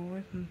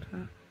 4, isn't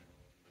it?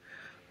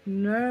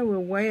 No, we're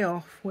way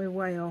off. We're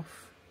way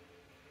off.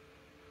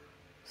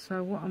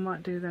 So what I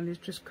might do then is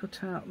just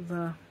cut out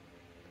the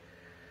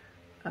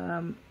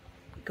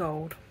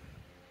gold.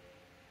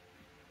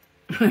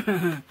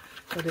 I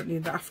didn't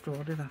need that after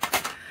all, did I?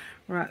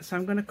 Right, so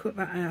I'm going to cut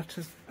that out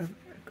as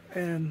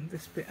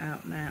this bit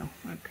out now.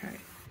 Okay.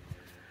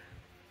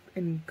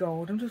 In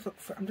gold. I'm just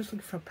looking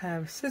for a pair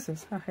of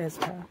scissors. Oh, here's a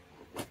pair.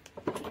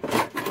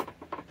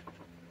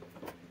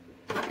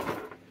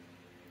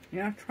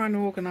 Yeah, I'm trying to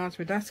organise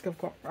my desk.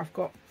 I've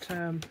got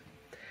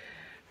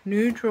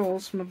new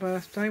drawers for my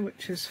birthday,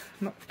 which is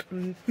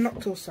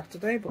not till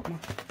Saturday, but my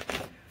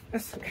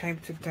this came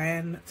today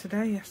and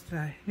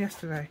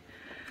yesterday,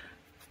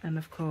 and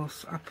of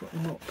course I put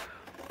them up.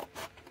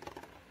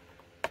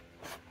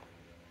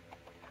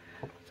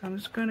 So I'm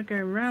just going to go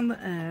around the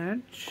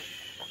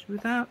edge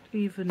without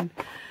even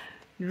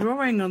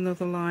drawing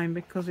another line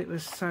because it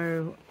was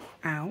so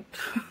out.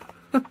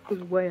 It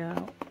was way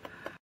out.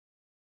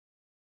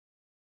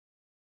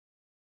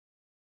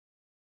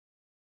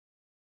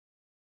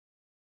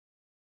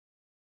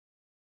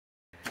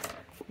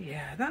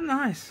 Yeah, that's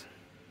nice.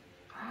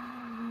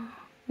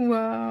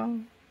 Wow,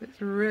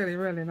 it's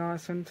really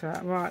nice, isn't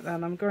it? Right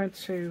then, I'm going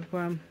to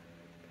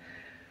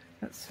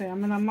let's see. I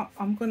mean,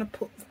 I'm going to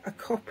put a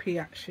copy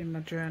actually in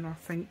my journal, I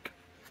think,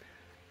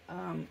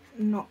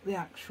 not the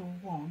actual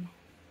one,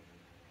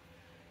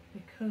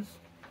 because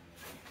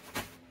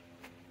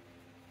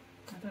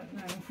I don't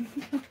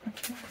know.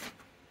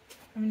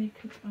 I mean, you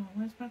could. Oh,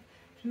 where's my? Do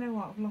you know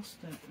what? I've lost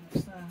it.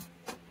 It's there.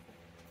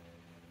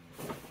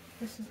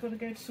 This has got to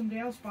go to somebody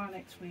else by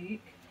next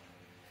week.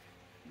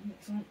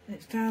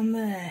 It's down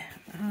there.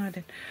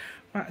 Hiding.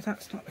 Right,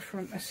 that's not the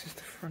front. This is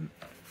the front.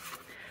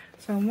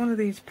 So on one of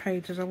these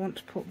pages, I want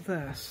to put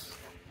this.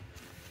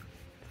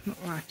 Not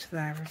right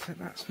there, is it?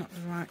 That's not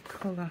the right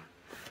colour.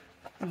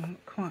 Oh,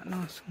 quite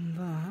nice on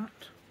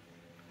that.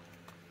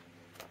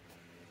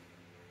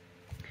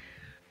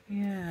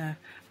 Yeah,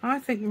 I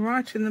think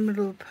right in the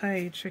middle of the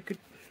page, I could.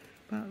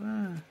 About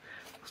there.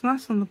 It's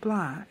nice on the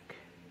black.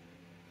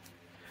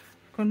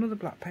 I've got another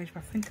black page, but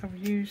I think I've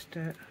used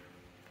it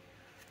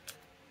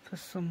for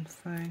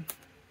something.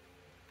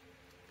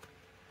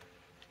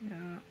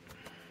 Yeah.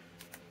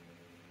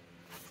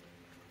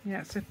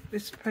 Yeah,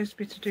 it's supposed to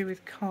be to do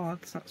with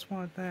cards, that's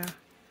why they're...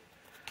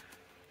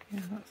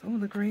 Yeah, that's... Oh,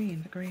 the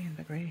green. You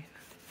can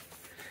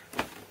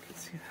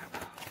see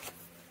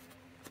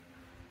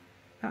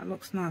that. That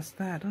looks nice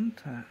there, doesn't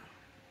it?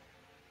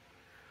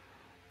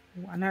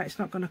 I know it's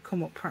not going to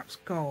come up perhaps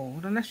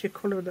gold unless you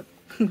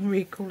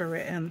recolour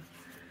it in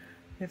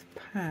with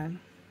pen.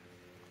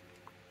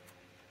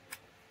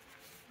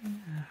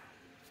 Yeah.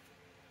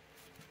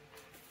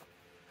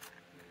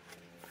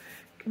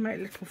 You can make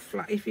little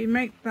flat. If you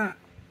make that,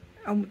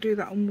 I'll do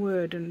that on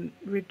Word and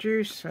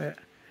reduce it.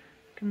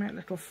 You can make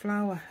little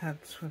flower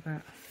heads with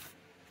it.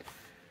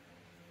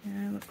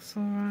 Yeah, it looks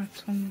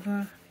alright on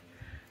the.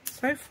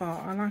 So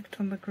far, I like it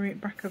on the green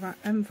back of that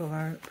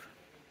envelope.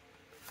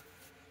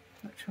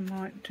 Which I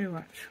might do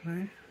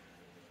actually.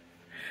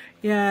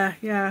 Yeah,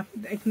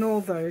 ignore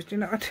those, do you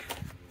know what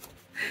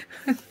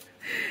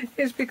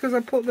It's because I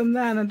put them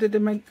there and I did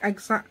them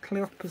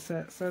exactly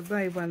opposite, so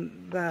they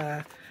went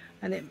there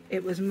and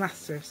it was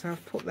massive, so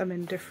I've put them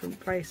in different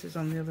places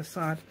on the other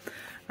side,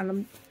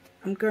 and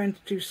I'm going to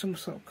do some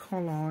sort of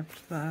collage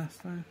there,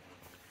 so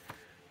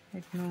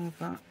ignore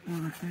that.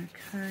 Right,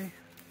 okay.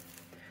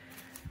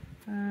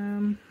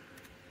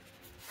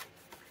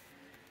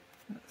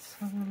 Let's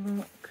have a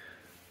look.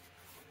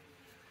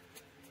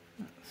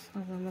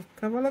 Have a look,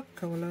 have a look,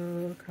 have a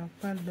look, have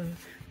a look.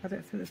 I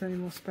don't think there's any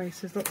more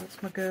spaces. Look,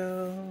 that's my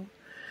girl.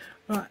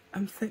 Right,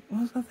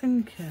 what was I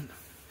thinking?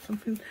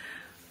 Something, I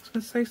was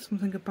going to say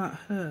something about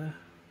her.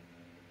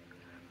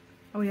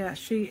 Oh yeah,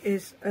 she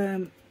is,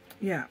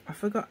 yeah, I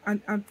forgot.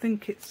 I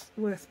think it's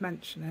worth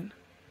mentioning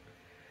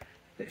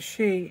that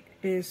she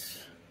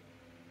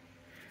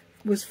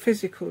was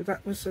physical.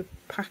 That was a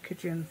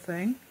packaging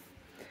thing.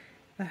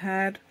 The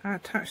head, I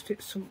attached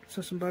it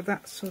to somebody.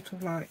 That's sort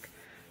of like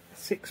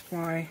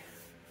 6x6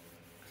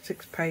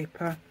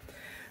 paper.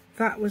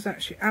 That was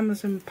actually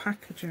Amazon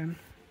packaging,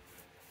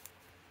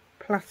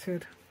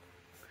 plaited.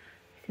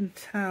 You can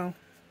tell.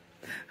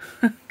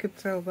 I could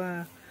tell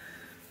there.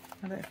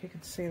 I don't know if you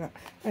can see that.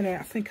 Anyway,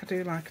 I think I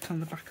do like it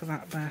on the back of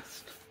that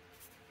best.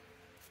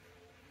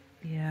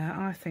 Yeah,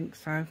 I think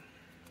so.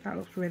 That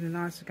looks really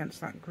nice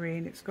against that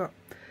green. It's got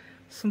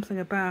something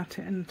about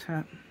it, isn't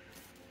it?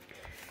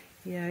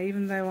 Yeah,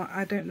 even though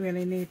I don't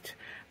really need to,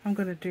 I'm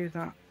going to do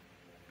that.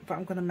 But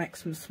I'm going to make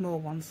some small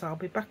ones, so I'll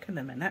be back in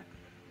a minute.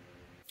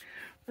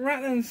 Right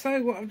then,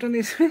 so what I've done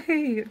is,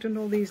 I've done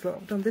all these lot,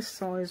 I've done this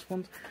size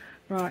ones.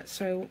 Right,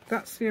 so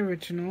that's the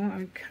original,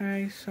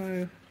 okay,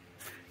 so,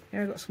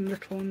 yeah, I've got some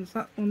little ones.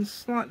 That one's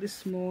slightly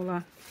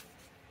smaller.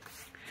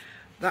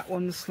 That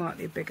one's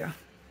slightly bigger.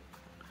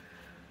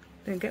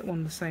 Didn't get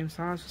one the same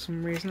size for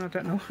some reason, I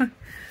don't know why.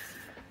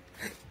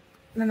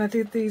 Then I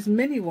did these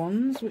mini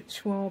ones,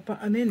 which were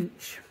about 1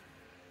 inch.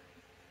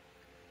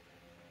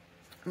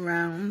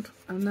 Round,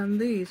 and then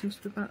these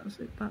must be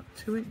about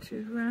 2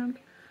 inches round.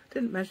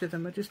 Didn't measure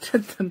them, I just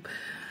did them.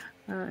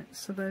 Alright,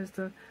 so there's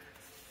the,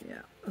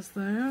 yeah, there's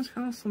those,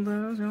 yes, and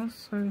those,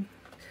 yes. So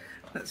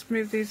let's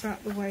move these out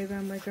of the way.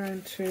 Then we're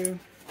going to,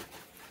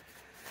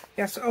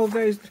 yes, oh,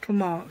 those little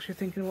marks, you're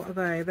thinking, what are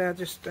they? They're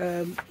just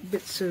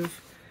bits of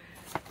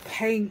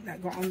paint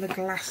that got on the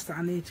glass that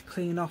I need to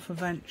clean off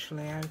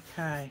eventually.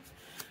 Okay,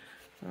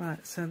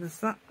 right, so there's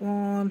that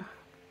one.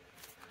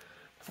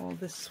 Or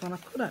this one, you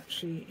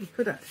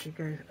could actually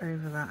go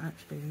over that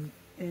actually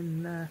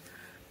in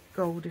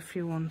gold if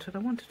you wanted. I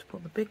wanted to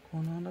put the big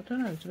one on. I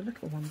don't know, is the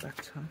little one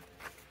better?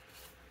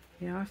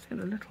 Yeah, I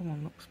think the little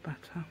one looks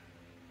better.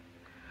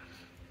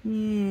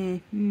 Yeah,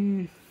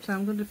 so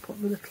I'm going to put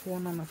the little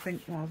one on, I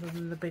think, rather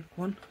than the big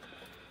one.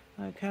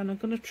 Okay, and I'm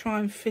going to try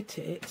and fit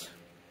it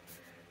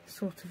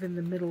sort of in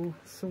the middle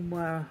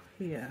somewhere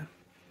here.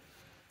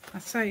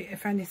 I'd say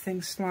if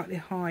anything slightly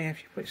higher,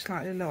 if you put it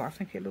slightly lower, I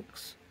think it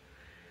looks,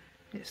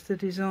 it's the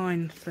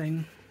design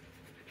thing.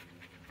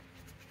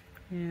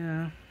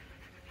 Yeah.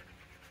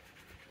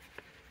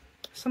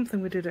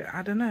 Something we did at,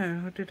 I don't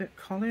know, I did at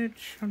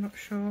college, I'm not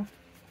sure.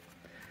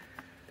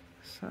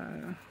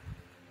 So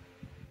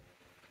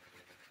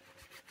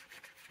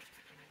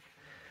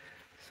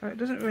it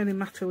doesn't really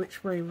matter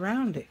which way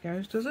round it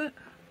goes, does it?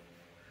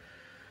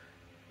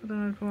 I don't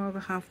know, I'd rather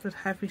have the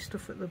heavy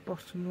stuff at the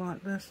bottom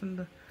like this and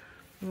the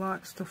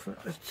light stuff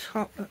at the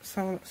top. Let's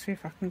see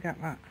if I can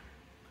get that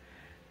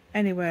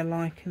anywhere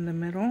like in the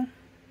middle.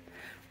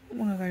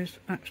 One of those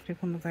at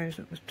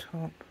the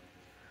top.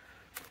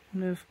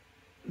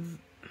 Think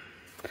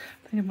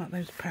about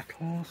those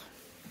petals.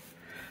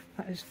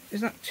 That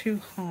is that too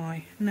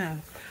high? No,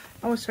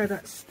 I would say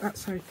that's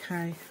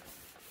okay.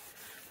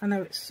 I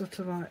know it's sort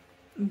of like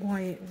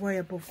way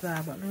above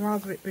there, but I'd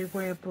rather it be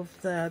way above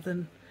there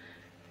than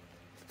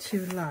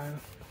too low.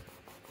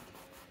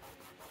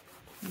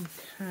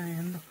 Okay,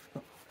 and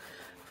look,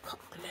 I've got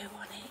glue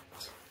on it.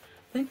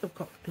 I think I've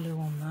got glue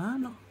on there.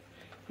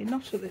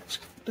 Not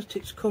that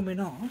it's coming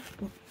off,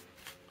 but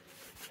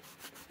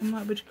it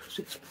might be because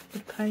it's the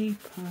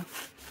paper.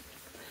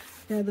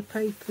 Yeah, the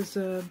paper's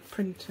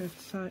printed,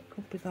 so it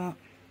could be that.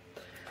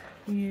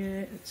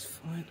 Yeah, it's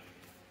fine.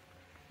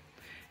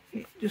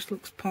 It just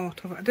looks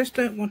part of it. I just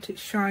don't want it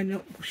shining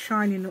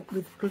up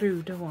with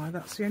glue, do I?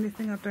 That's the only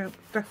thing I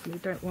definitely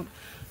don't want.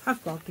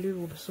 I've got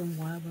glue over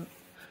somewhere, but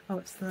oh,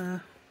 it's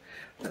there.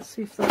 Let's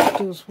see if that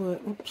does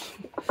work. Oops.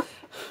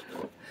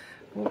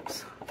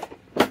 Whoops.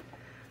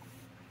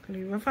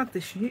 glue. I've had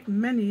this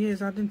many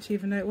years. I didn't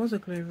even know it was a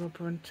glue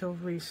rubber until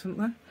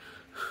recently.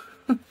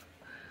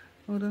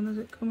 Hold on, is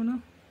it coming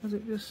off? Was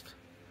it just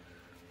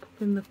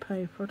pulling the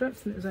paper? I don't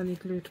think there's any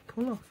glue to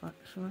pull off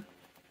actually.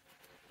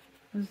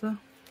 Is there?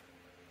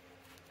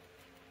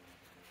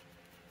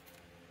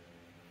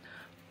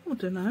 I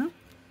don't know.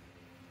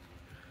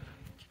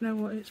 Do you know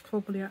what? It's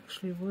probably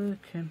actually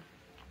working.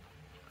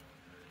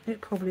 It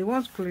probably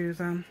was glue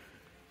then.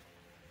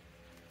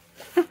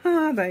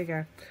 There you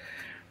go.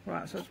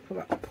 Right, so let's put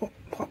that, pop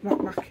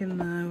that back in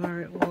there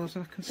where it was.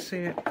 I can see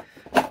it.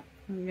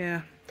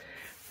 Yeah.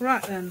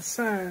 Right then,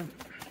 so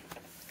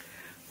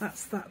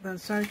that's that then.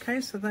 So okay,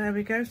 so there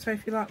we go. So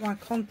if you like my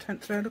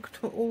content today, look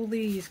at all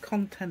these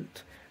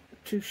content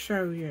to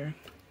show you.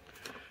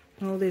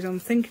 All these, I'm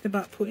thinking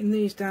about putting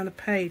these down a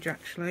page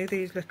actually,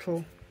 these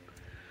little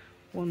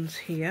ones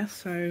here.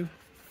 So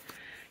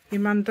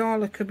your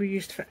mandala could be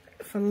used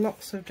for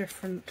lots of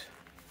different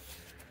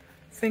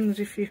things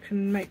if you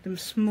can make them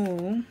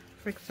small.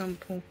 For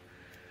example,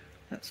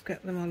 let's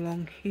get them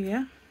along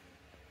here.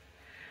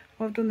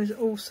 What I've done is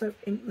also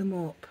ink them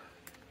up.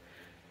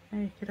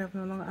 And you could have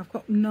them along. I've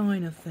got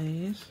 9 of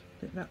these.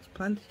 I think that's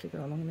plenty to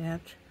go along the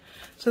edge.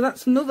 So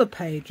that's another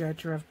page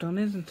edger I've done,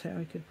 isn't it?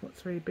 We could put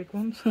 3 big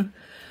ones.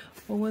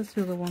 Well, where's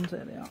the other ones?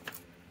 There they are.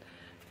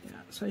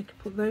 Yeah, so you could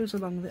put those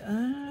along the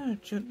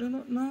edge. They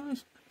look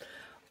nice.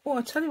 Oh,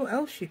 I'll tell you what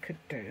else you could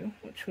do,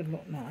 which would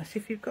look nice,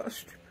 if you've got a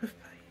strip of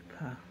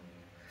paper.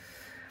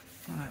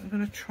 Right, I'm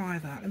going to try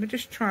that. Let me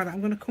just try that. I'm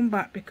going to come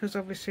back because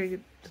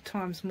obviously the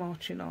time's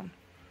marching on.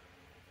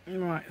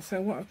 Right, so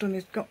what I've done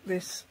is got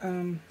this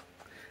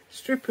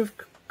strip of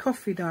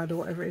coffee dyed or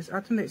whatever it is.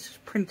 I don't know, it's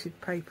just printed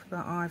paper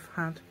that I've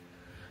had,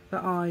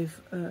 that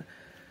I've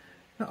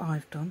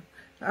done.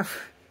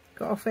 I've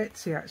got off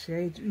Etsy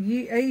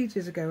actually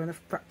ages ago, and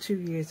about 2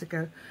 years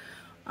ago,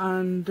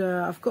 and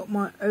I've got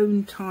my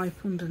own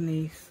type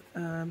underneath.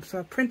 So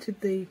I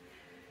printed the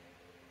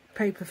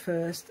paper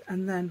first,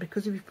 and then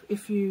because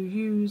if you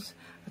use,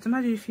 I'd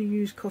imagine if you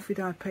use coffee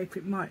dyed paper,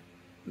 it might,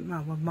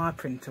 well, my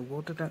printer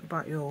would, I don't know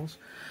about yours,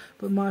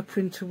 but my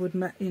printer would,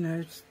 you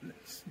know,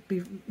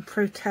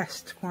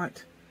 protest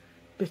quite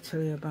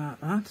bitterly about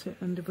that,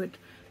 and it would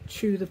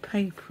chew the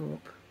paper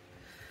up.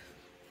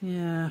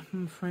 Yeah,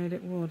 I'm afraid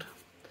it would.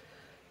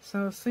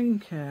 So I was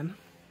thinking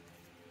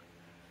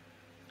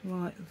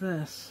like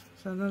this.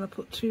 So then I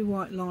put 2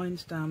 white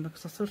lines down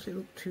because I thought it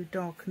looked too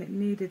dark and it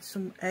needed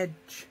some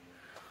edge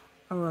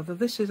or other.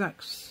 This is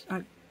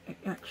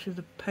actually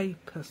the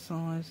paper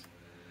size.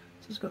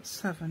 So it's got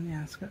 7,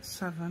 yeah, it's got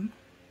 7.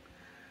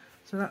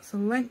 So that's the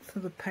length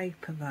of the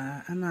paper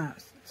there, and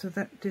that's, so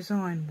that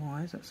design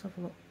wise, let's have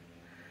a look.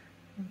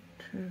 1,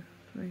 2,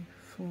 3,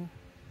 4.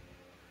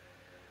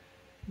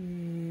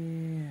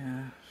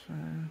 Yeah, so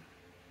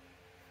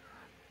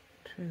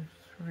 2,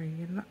 3,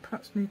 and that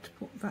perhaps need to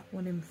put that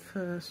one in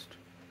first.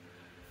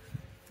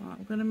 Right,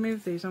 I'm going to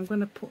move these. I'm going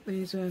to put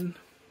these in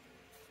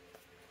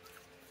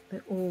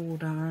the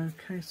order.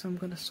 Okay, so I'm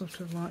going to sort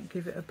of like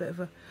give it a bit of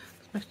a,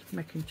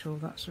 making sure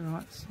that's the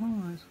right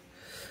size.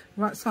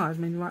 Right size, I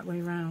mean right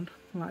way round.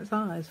 Right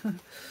size.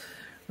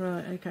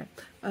 Right, okay.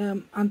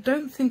 I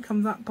don't think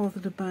I'm that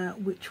bothered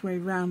about which way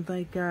round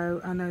they go.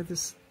 I know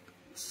there's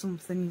some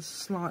things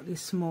slightly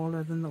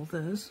smaller than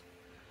others.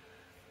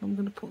 I'm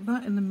going to put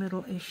that in the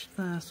middle-ish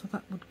there, so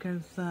that would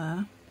go there.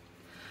 I'm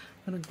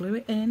going to glue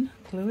it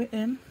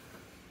in.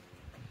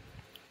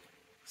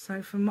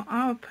 So from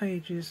our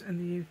pages in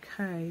the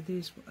UK,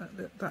 these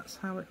that's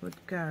how it would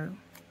go.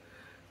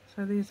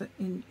 So these are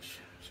inch,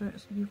 so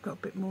you've got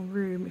a bit more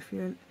room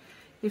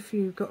if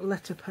you've got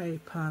letter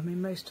paper. I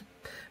mean, most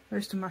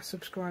of my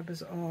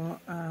subscribers are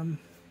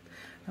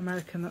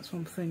American. That's what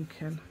I'm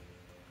thinking.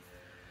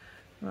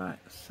 Right,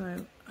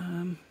 so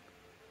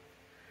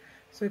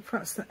so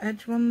perhaps the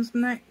edge one's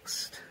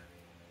next,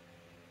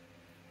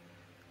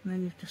 and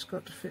then you've just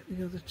got to fit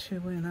the other 2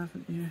 in,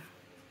 haven't you?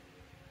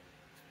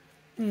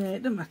 Yeah,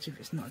 it doesn't matter if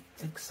it's not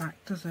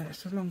exact, does it?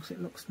 It's as long as it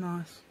looks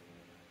nice.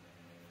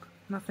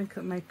 And I think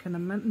it'll make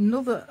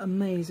another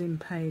amazing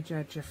page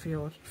edger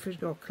for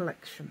your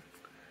collection.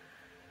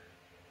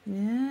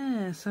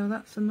 Yeah, so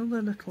that's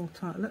another little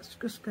type. Let's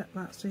just get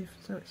that, see if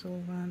so it's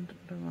all round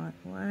the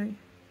right way.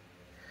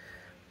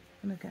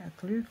 I'm going to get a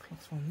glue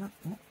cloth on that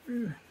one.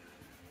 Ooh.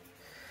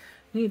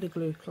 Need a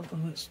glue cloth.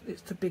 Oh, it's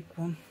the big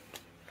one.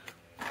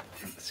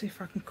 Let's see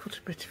if I can cut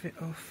a bit of it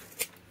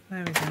off.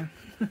 There we go.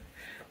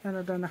 Then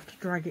I don't have to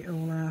drag it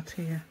all out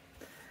here.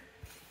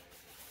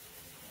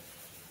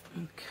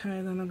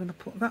 Okay, then I'm going to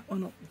put that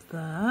one up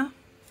there.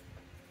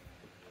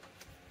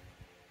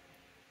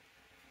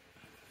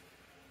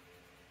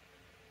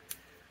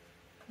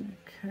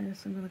 Okay,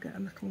 so I'm going to get a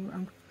little,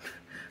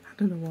 I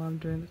don't know why I'm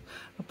doing this.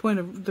 I'll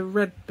point the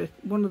red bit,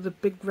 one of the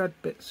big red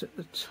bits at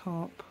the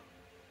top.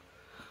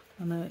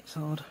 I know it's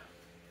odd.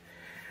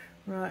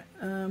 Right,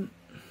 I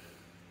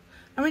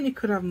mean you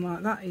could have them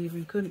like that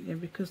even, couldn't you?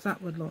 Because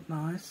that would look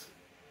nice.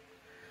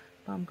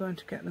 But I'm going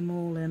to get them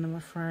all in, I'm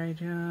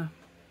afraid, yeah.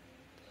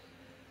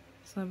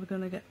 So we're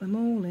going to get them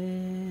all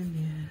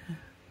in,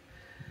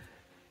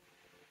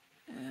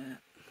 yeah.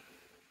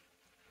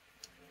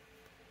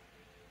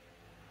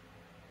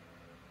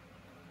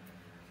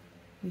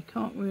 you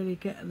can't really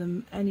get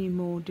them any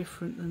more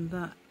different than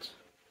that,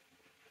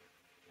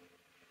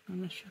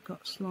 unless you've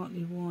got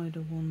slightly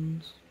wider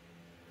ones.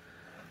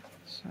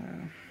 So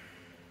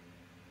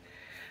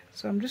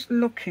I'm just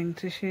looking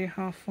to see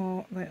how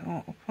far they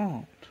are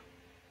apart.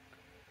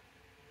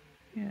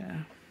 Yeah.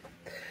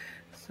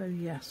 So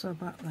yeah, so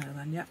about there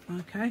then. Yep.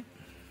 Okay.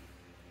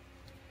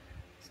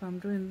 So I'm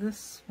doing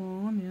this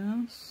one.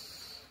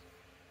 Yes.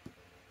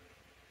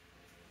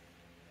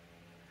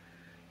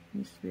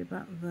 Needs to be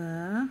about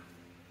there.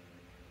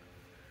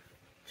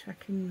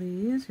 Checking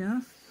these.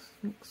 Yes.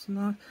 Looks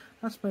nice.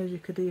 I suppose you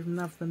could even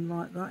have them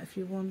like that if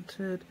you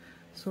wanted,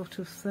 sort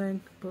of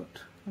thing.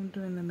 But I'm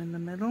doing them in the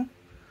middle.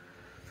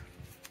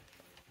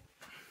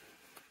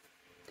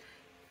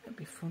 It'd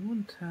be fun,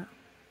 wouldn't it?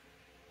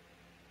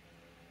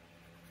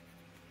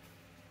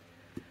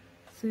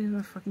 See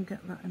if I can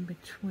get that in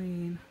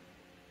between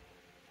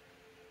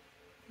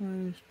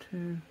those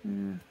two.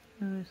 Yeah,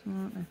 very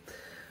slightly.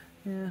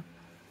 Yeah.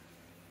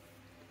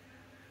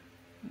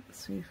 Let's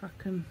see if I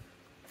can.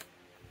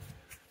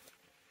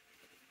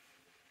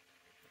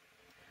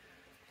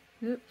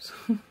 Oops.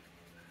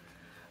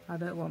 I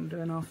don't know what I'm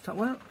doing after.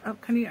 Well,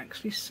 can you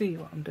actually see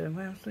what I'm doing?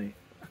 Where's the?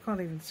 I can't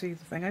even see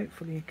the thing.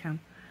 Hopefully you can.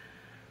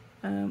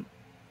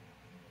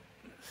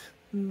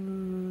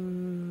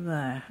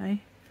 There, eh?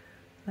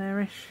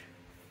 There-ish.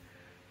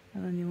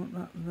 And then you want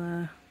that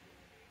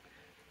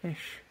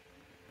there-ish.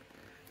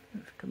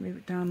 If I can move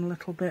it down a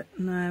little bit.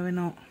 No, we're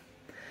not.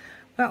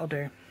 That'll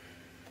do.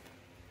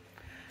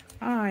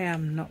 I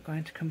am not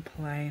going to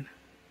complain.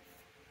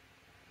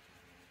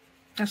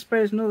 I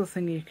suppose another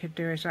thing you could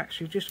do is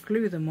actually just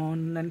glue them on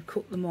and then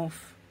cut them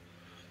off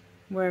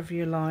wherever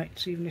you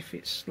like, even if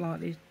it's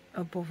slightly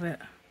above it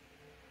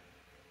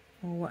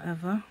or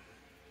whatever.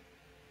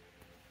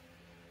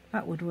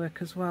 That would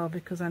work as well,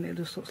 because then it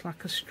just looks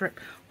like a strip.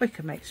 We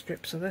could make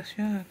strips of this,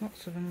 yeah,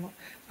 lots of them.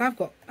 I've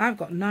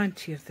got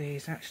 90 of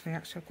these actually.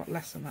 I've got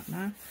less than that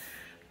now.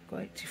 I've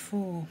got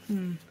 84.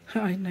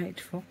 I know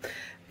 84.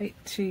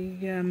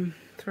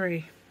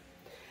 83.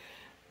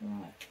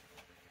 Right.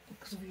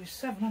 Because I've used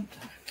 7, haven't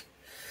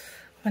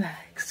I? Well,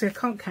 see, I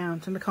can't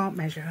count and I can't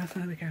measure.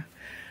 There we go.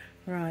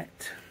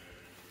 Right.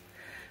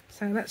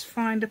 So let's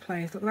find a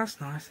place. Look,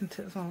 that's nice, isn't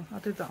it? Well, I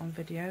did that on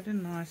video,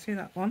 didn't I? See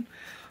that one?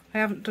 I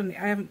haven't done it.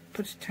 I haven't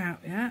put it out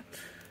yet.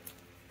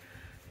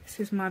 This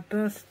is my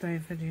birthday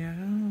video.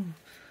 Oh,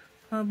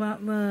 how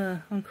about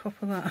there? On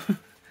top of that.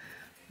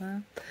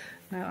 There.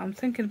 Now I'm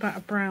thinking about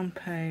a brown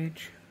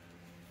page.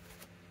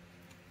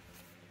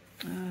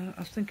 I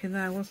was thinking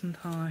there,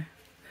 wasn't I?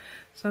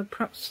 So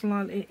perhaps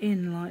slightly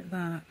in like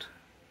that.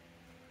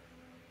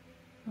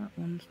 That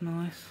one's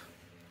nice.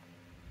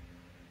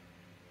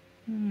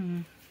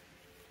 Yeah,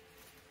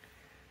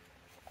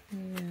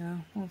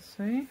 we'll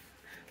see.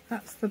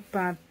 That's the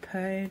bad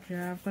page.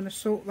 Yeah, I'm going to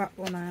sort that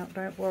one out.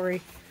 Don't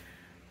worry,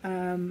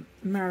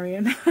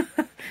 Marion.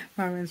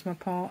 Marion's my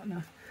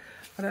partner.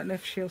 I don't know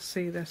if she'll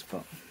see this,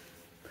 but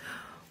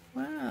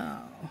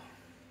wow.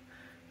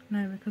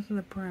 No, because of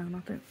the brown, I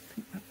don't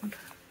think that would.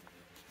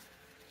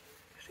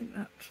 I think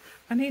that's.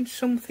 I need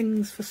some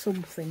things for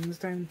some things,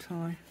 don't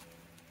I?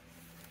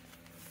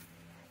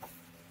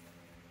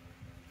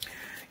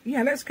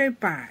 Yeah, let's go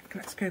back.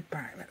 Let's go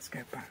back. Let's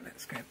go back.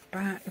 Let's go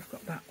back. We've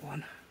got that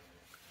one.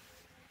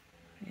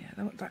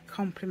 Yeah, that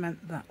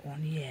complement that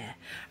one. Yeah,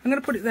 I'm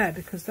going to put it there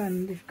because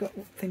then you've got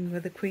the thing where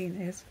the queen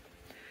is.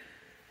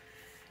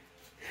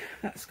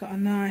 That's got a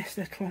nice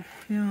little.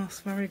 Yes,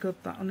 very good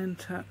that one,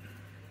 isn't it?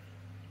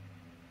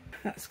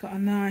 That's got a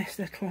nice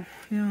little.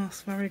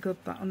 Yes, very good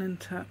that one,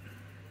 isn't it?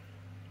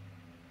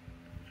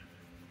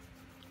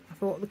 I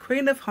thought the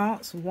Queen of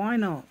Hearts. Why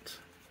not?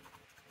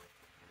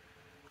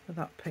 For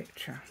that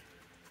picture.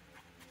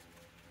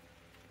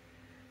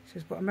 She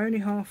says, but I'm only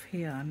half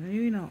here. No,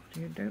 you're not.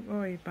 You don't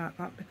worry about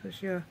that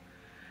because your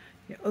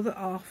other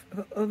half,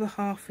 the other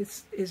half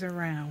is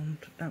around.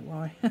 Don't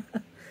worry.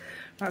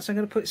 Right, so I'm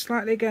going to put it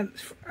slightly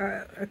against,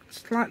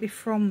 slightly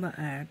from the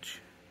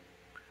edge,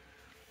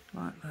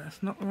 like this.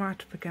 Not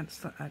right up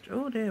against the edge.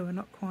 Oh dear, we're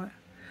not quite.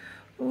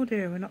 Oh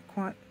dear, we're not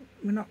quite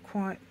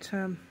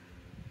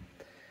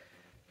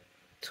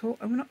tall.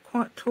 We're not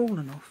quite tall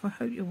enough. I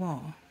hope you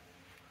are.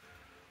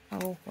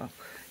 Oh well,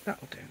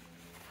 that'll do.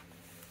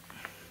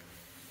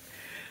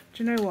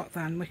 Do you know what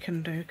then we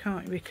can do,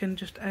 can't we? We can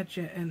just edge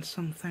it in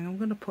something. I'm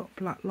going to put a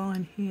black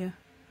line here.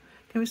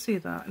 Can we see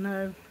that?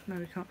 No,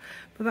 we can't.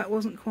 But that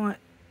wasn't quite,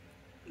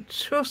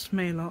 trust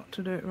me lot,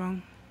 to do it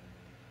wrong.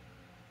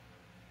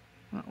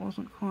 That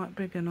wasn't quite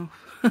big enough.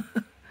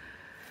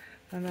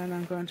 And then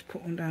I'm going to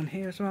put one down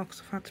here as well because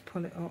I've had to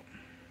pull it up.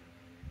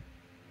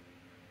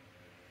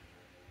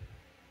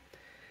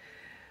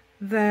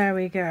 There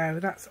we go.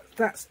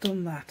 That's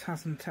done that,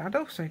 hasn't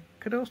it?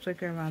 Could also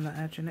go around that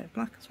edge and it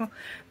black as well.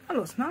 That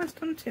looks nice,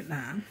 doesn't it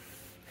now?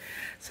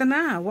 So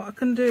now what I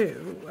can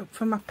do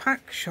for my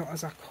pack shot,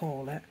 as I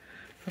call it,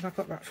 because I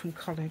got that from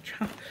college,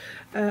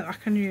 I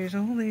can use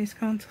all these,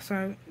 can't I?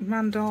 So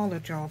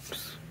mandala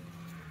jobs.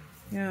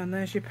 Yeah, and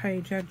there's your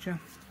page edger.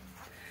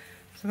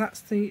 So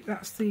that's the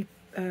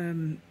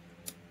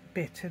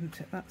bit, isn't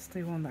it? That's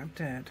the one that I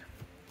did.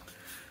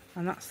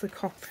 And that's the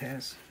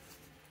copies.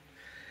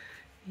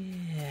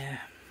 Yeah.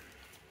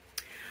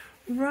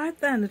 Right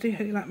then, I do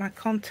hope you like my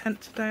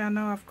content today. I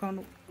know I've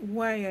gone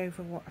way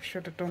over what I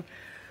should have done,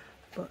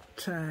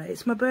 but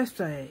it's my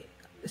birthday.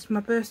 It's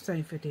my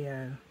birthday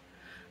video.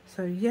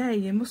 So yeah,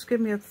 you must give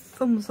me a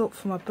thumbs up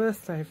for my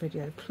birthday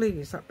video,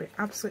 please. That'd be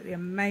absolutely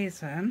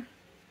amazing.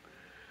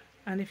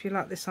 And if you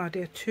like this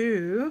idea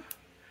too,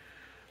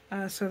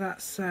 so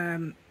that's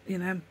you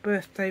know,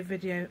 birthday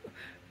video.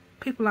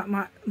 People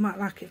might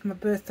like it for my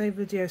birthday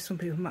video. Some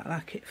people might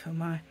like it for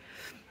my,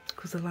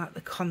 because they like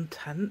the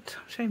content.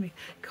 Shame you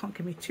can't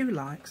give me 2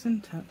 likes,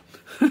 isn't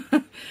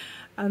it?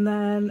 And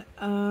then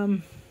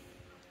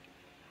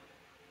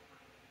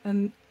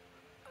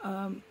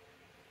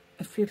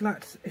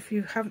if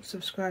you haven't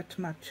subscribed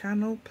to my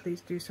channel,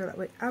 please do so. That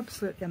would be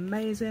absolutely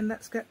amazing.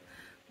 Let's get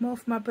more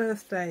for my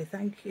birthday.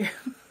 Thank you.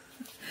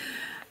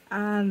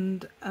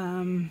 And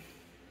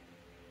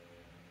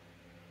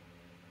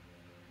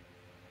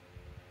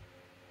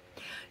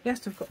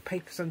yes, I've got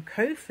papers on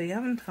Ko-fi,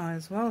 haven't I,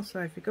 as well?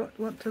 So if you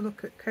want to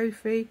look at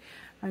Ko-fi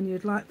and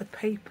you'd like the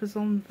papers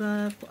on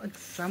there, for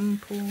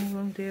example,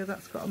 oh dear,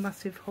 that's got a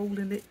massive hole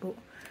in it, but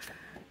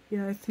you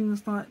know,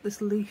 things like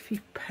this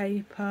leafy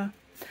paper,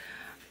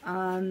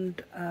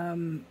 and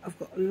I've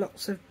got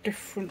lots of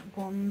different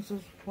ones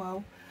as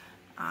well.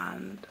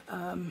 And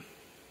so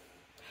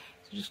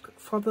just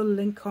follow the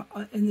link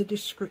in the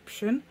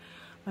description,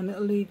 and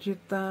it'll lead you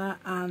there.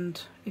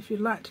 And if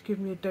you'd like to give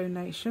me a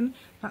donation,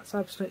 that's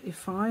absolutely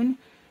fine.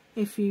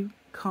 If you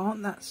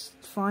can't, that's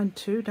fine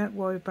too. Don't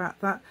worry about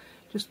that.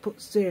 Just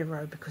put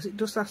 0, because it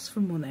does ask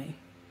for money,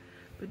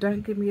 but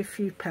don't give me a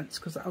few pence,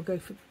 because that'll go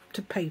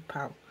to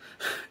PayPal.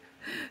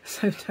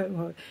 So don't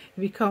worry.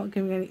 If you can't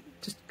give me any,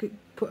 just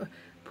put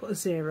a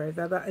 0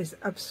 there. That is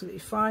absolutely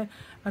fine.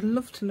 I'd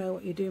love to know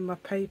what you do in my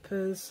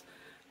papers.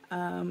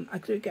 I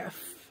do get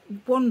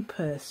one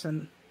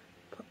person,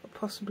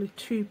 possibly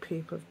 2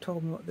 people have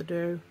told me what they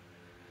do.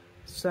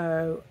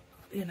 So,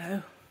 you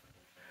know,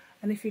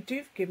 and if you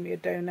do give me a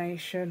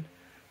donation,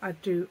 I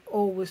do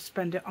always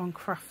spend it on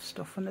craft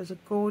stuff. And there's a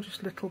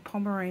gorgeous little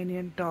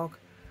Pomeranian dog.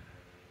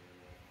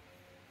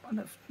 I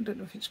don't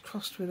know if it's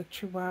crossed with a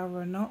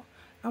Chihuahua or not.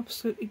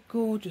 Absolutely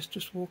gorgeous,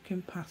 just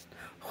walking past.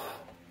 Oh,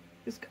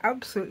 it's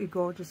absolutely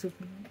gorgeous. If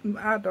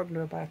our dog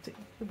knew about it,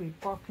 he'd be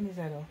barking his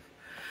head off.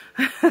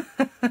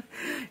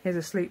 He's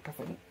asleep, I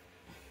think.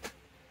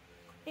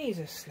 He's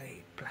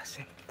asleep, bless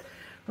him.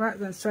 Right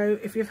then, so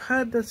if you've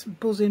heard this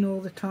buzzing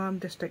all the time,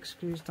 just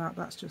excuse that.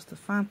 That's just the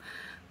fan.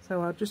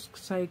 So I'll just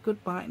say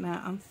goodbye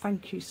now, and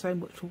thank you so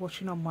much for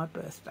watching on my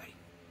birthday.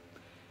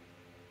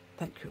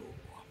 Thank you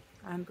all,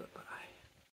 and goodbye.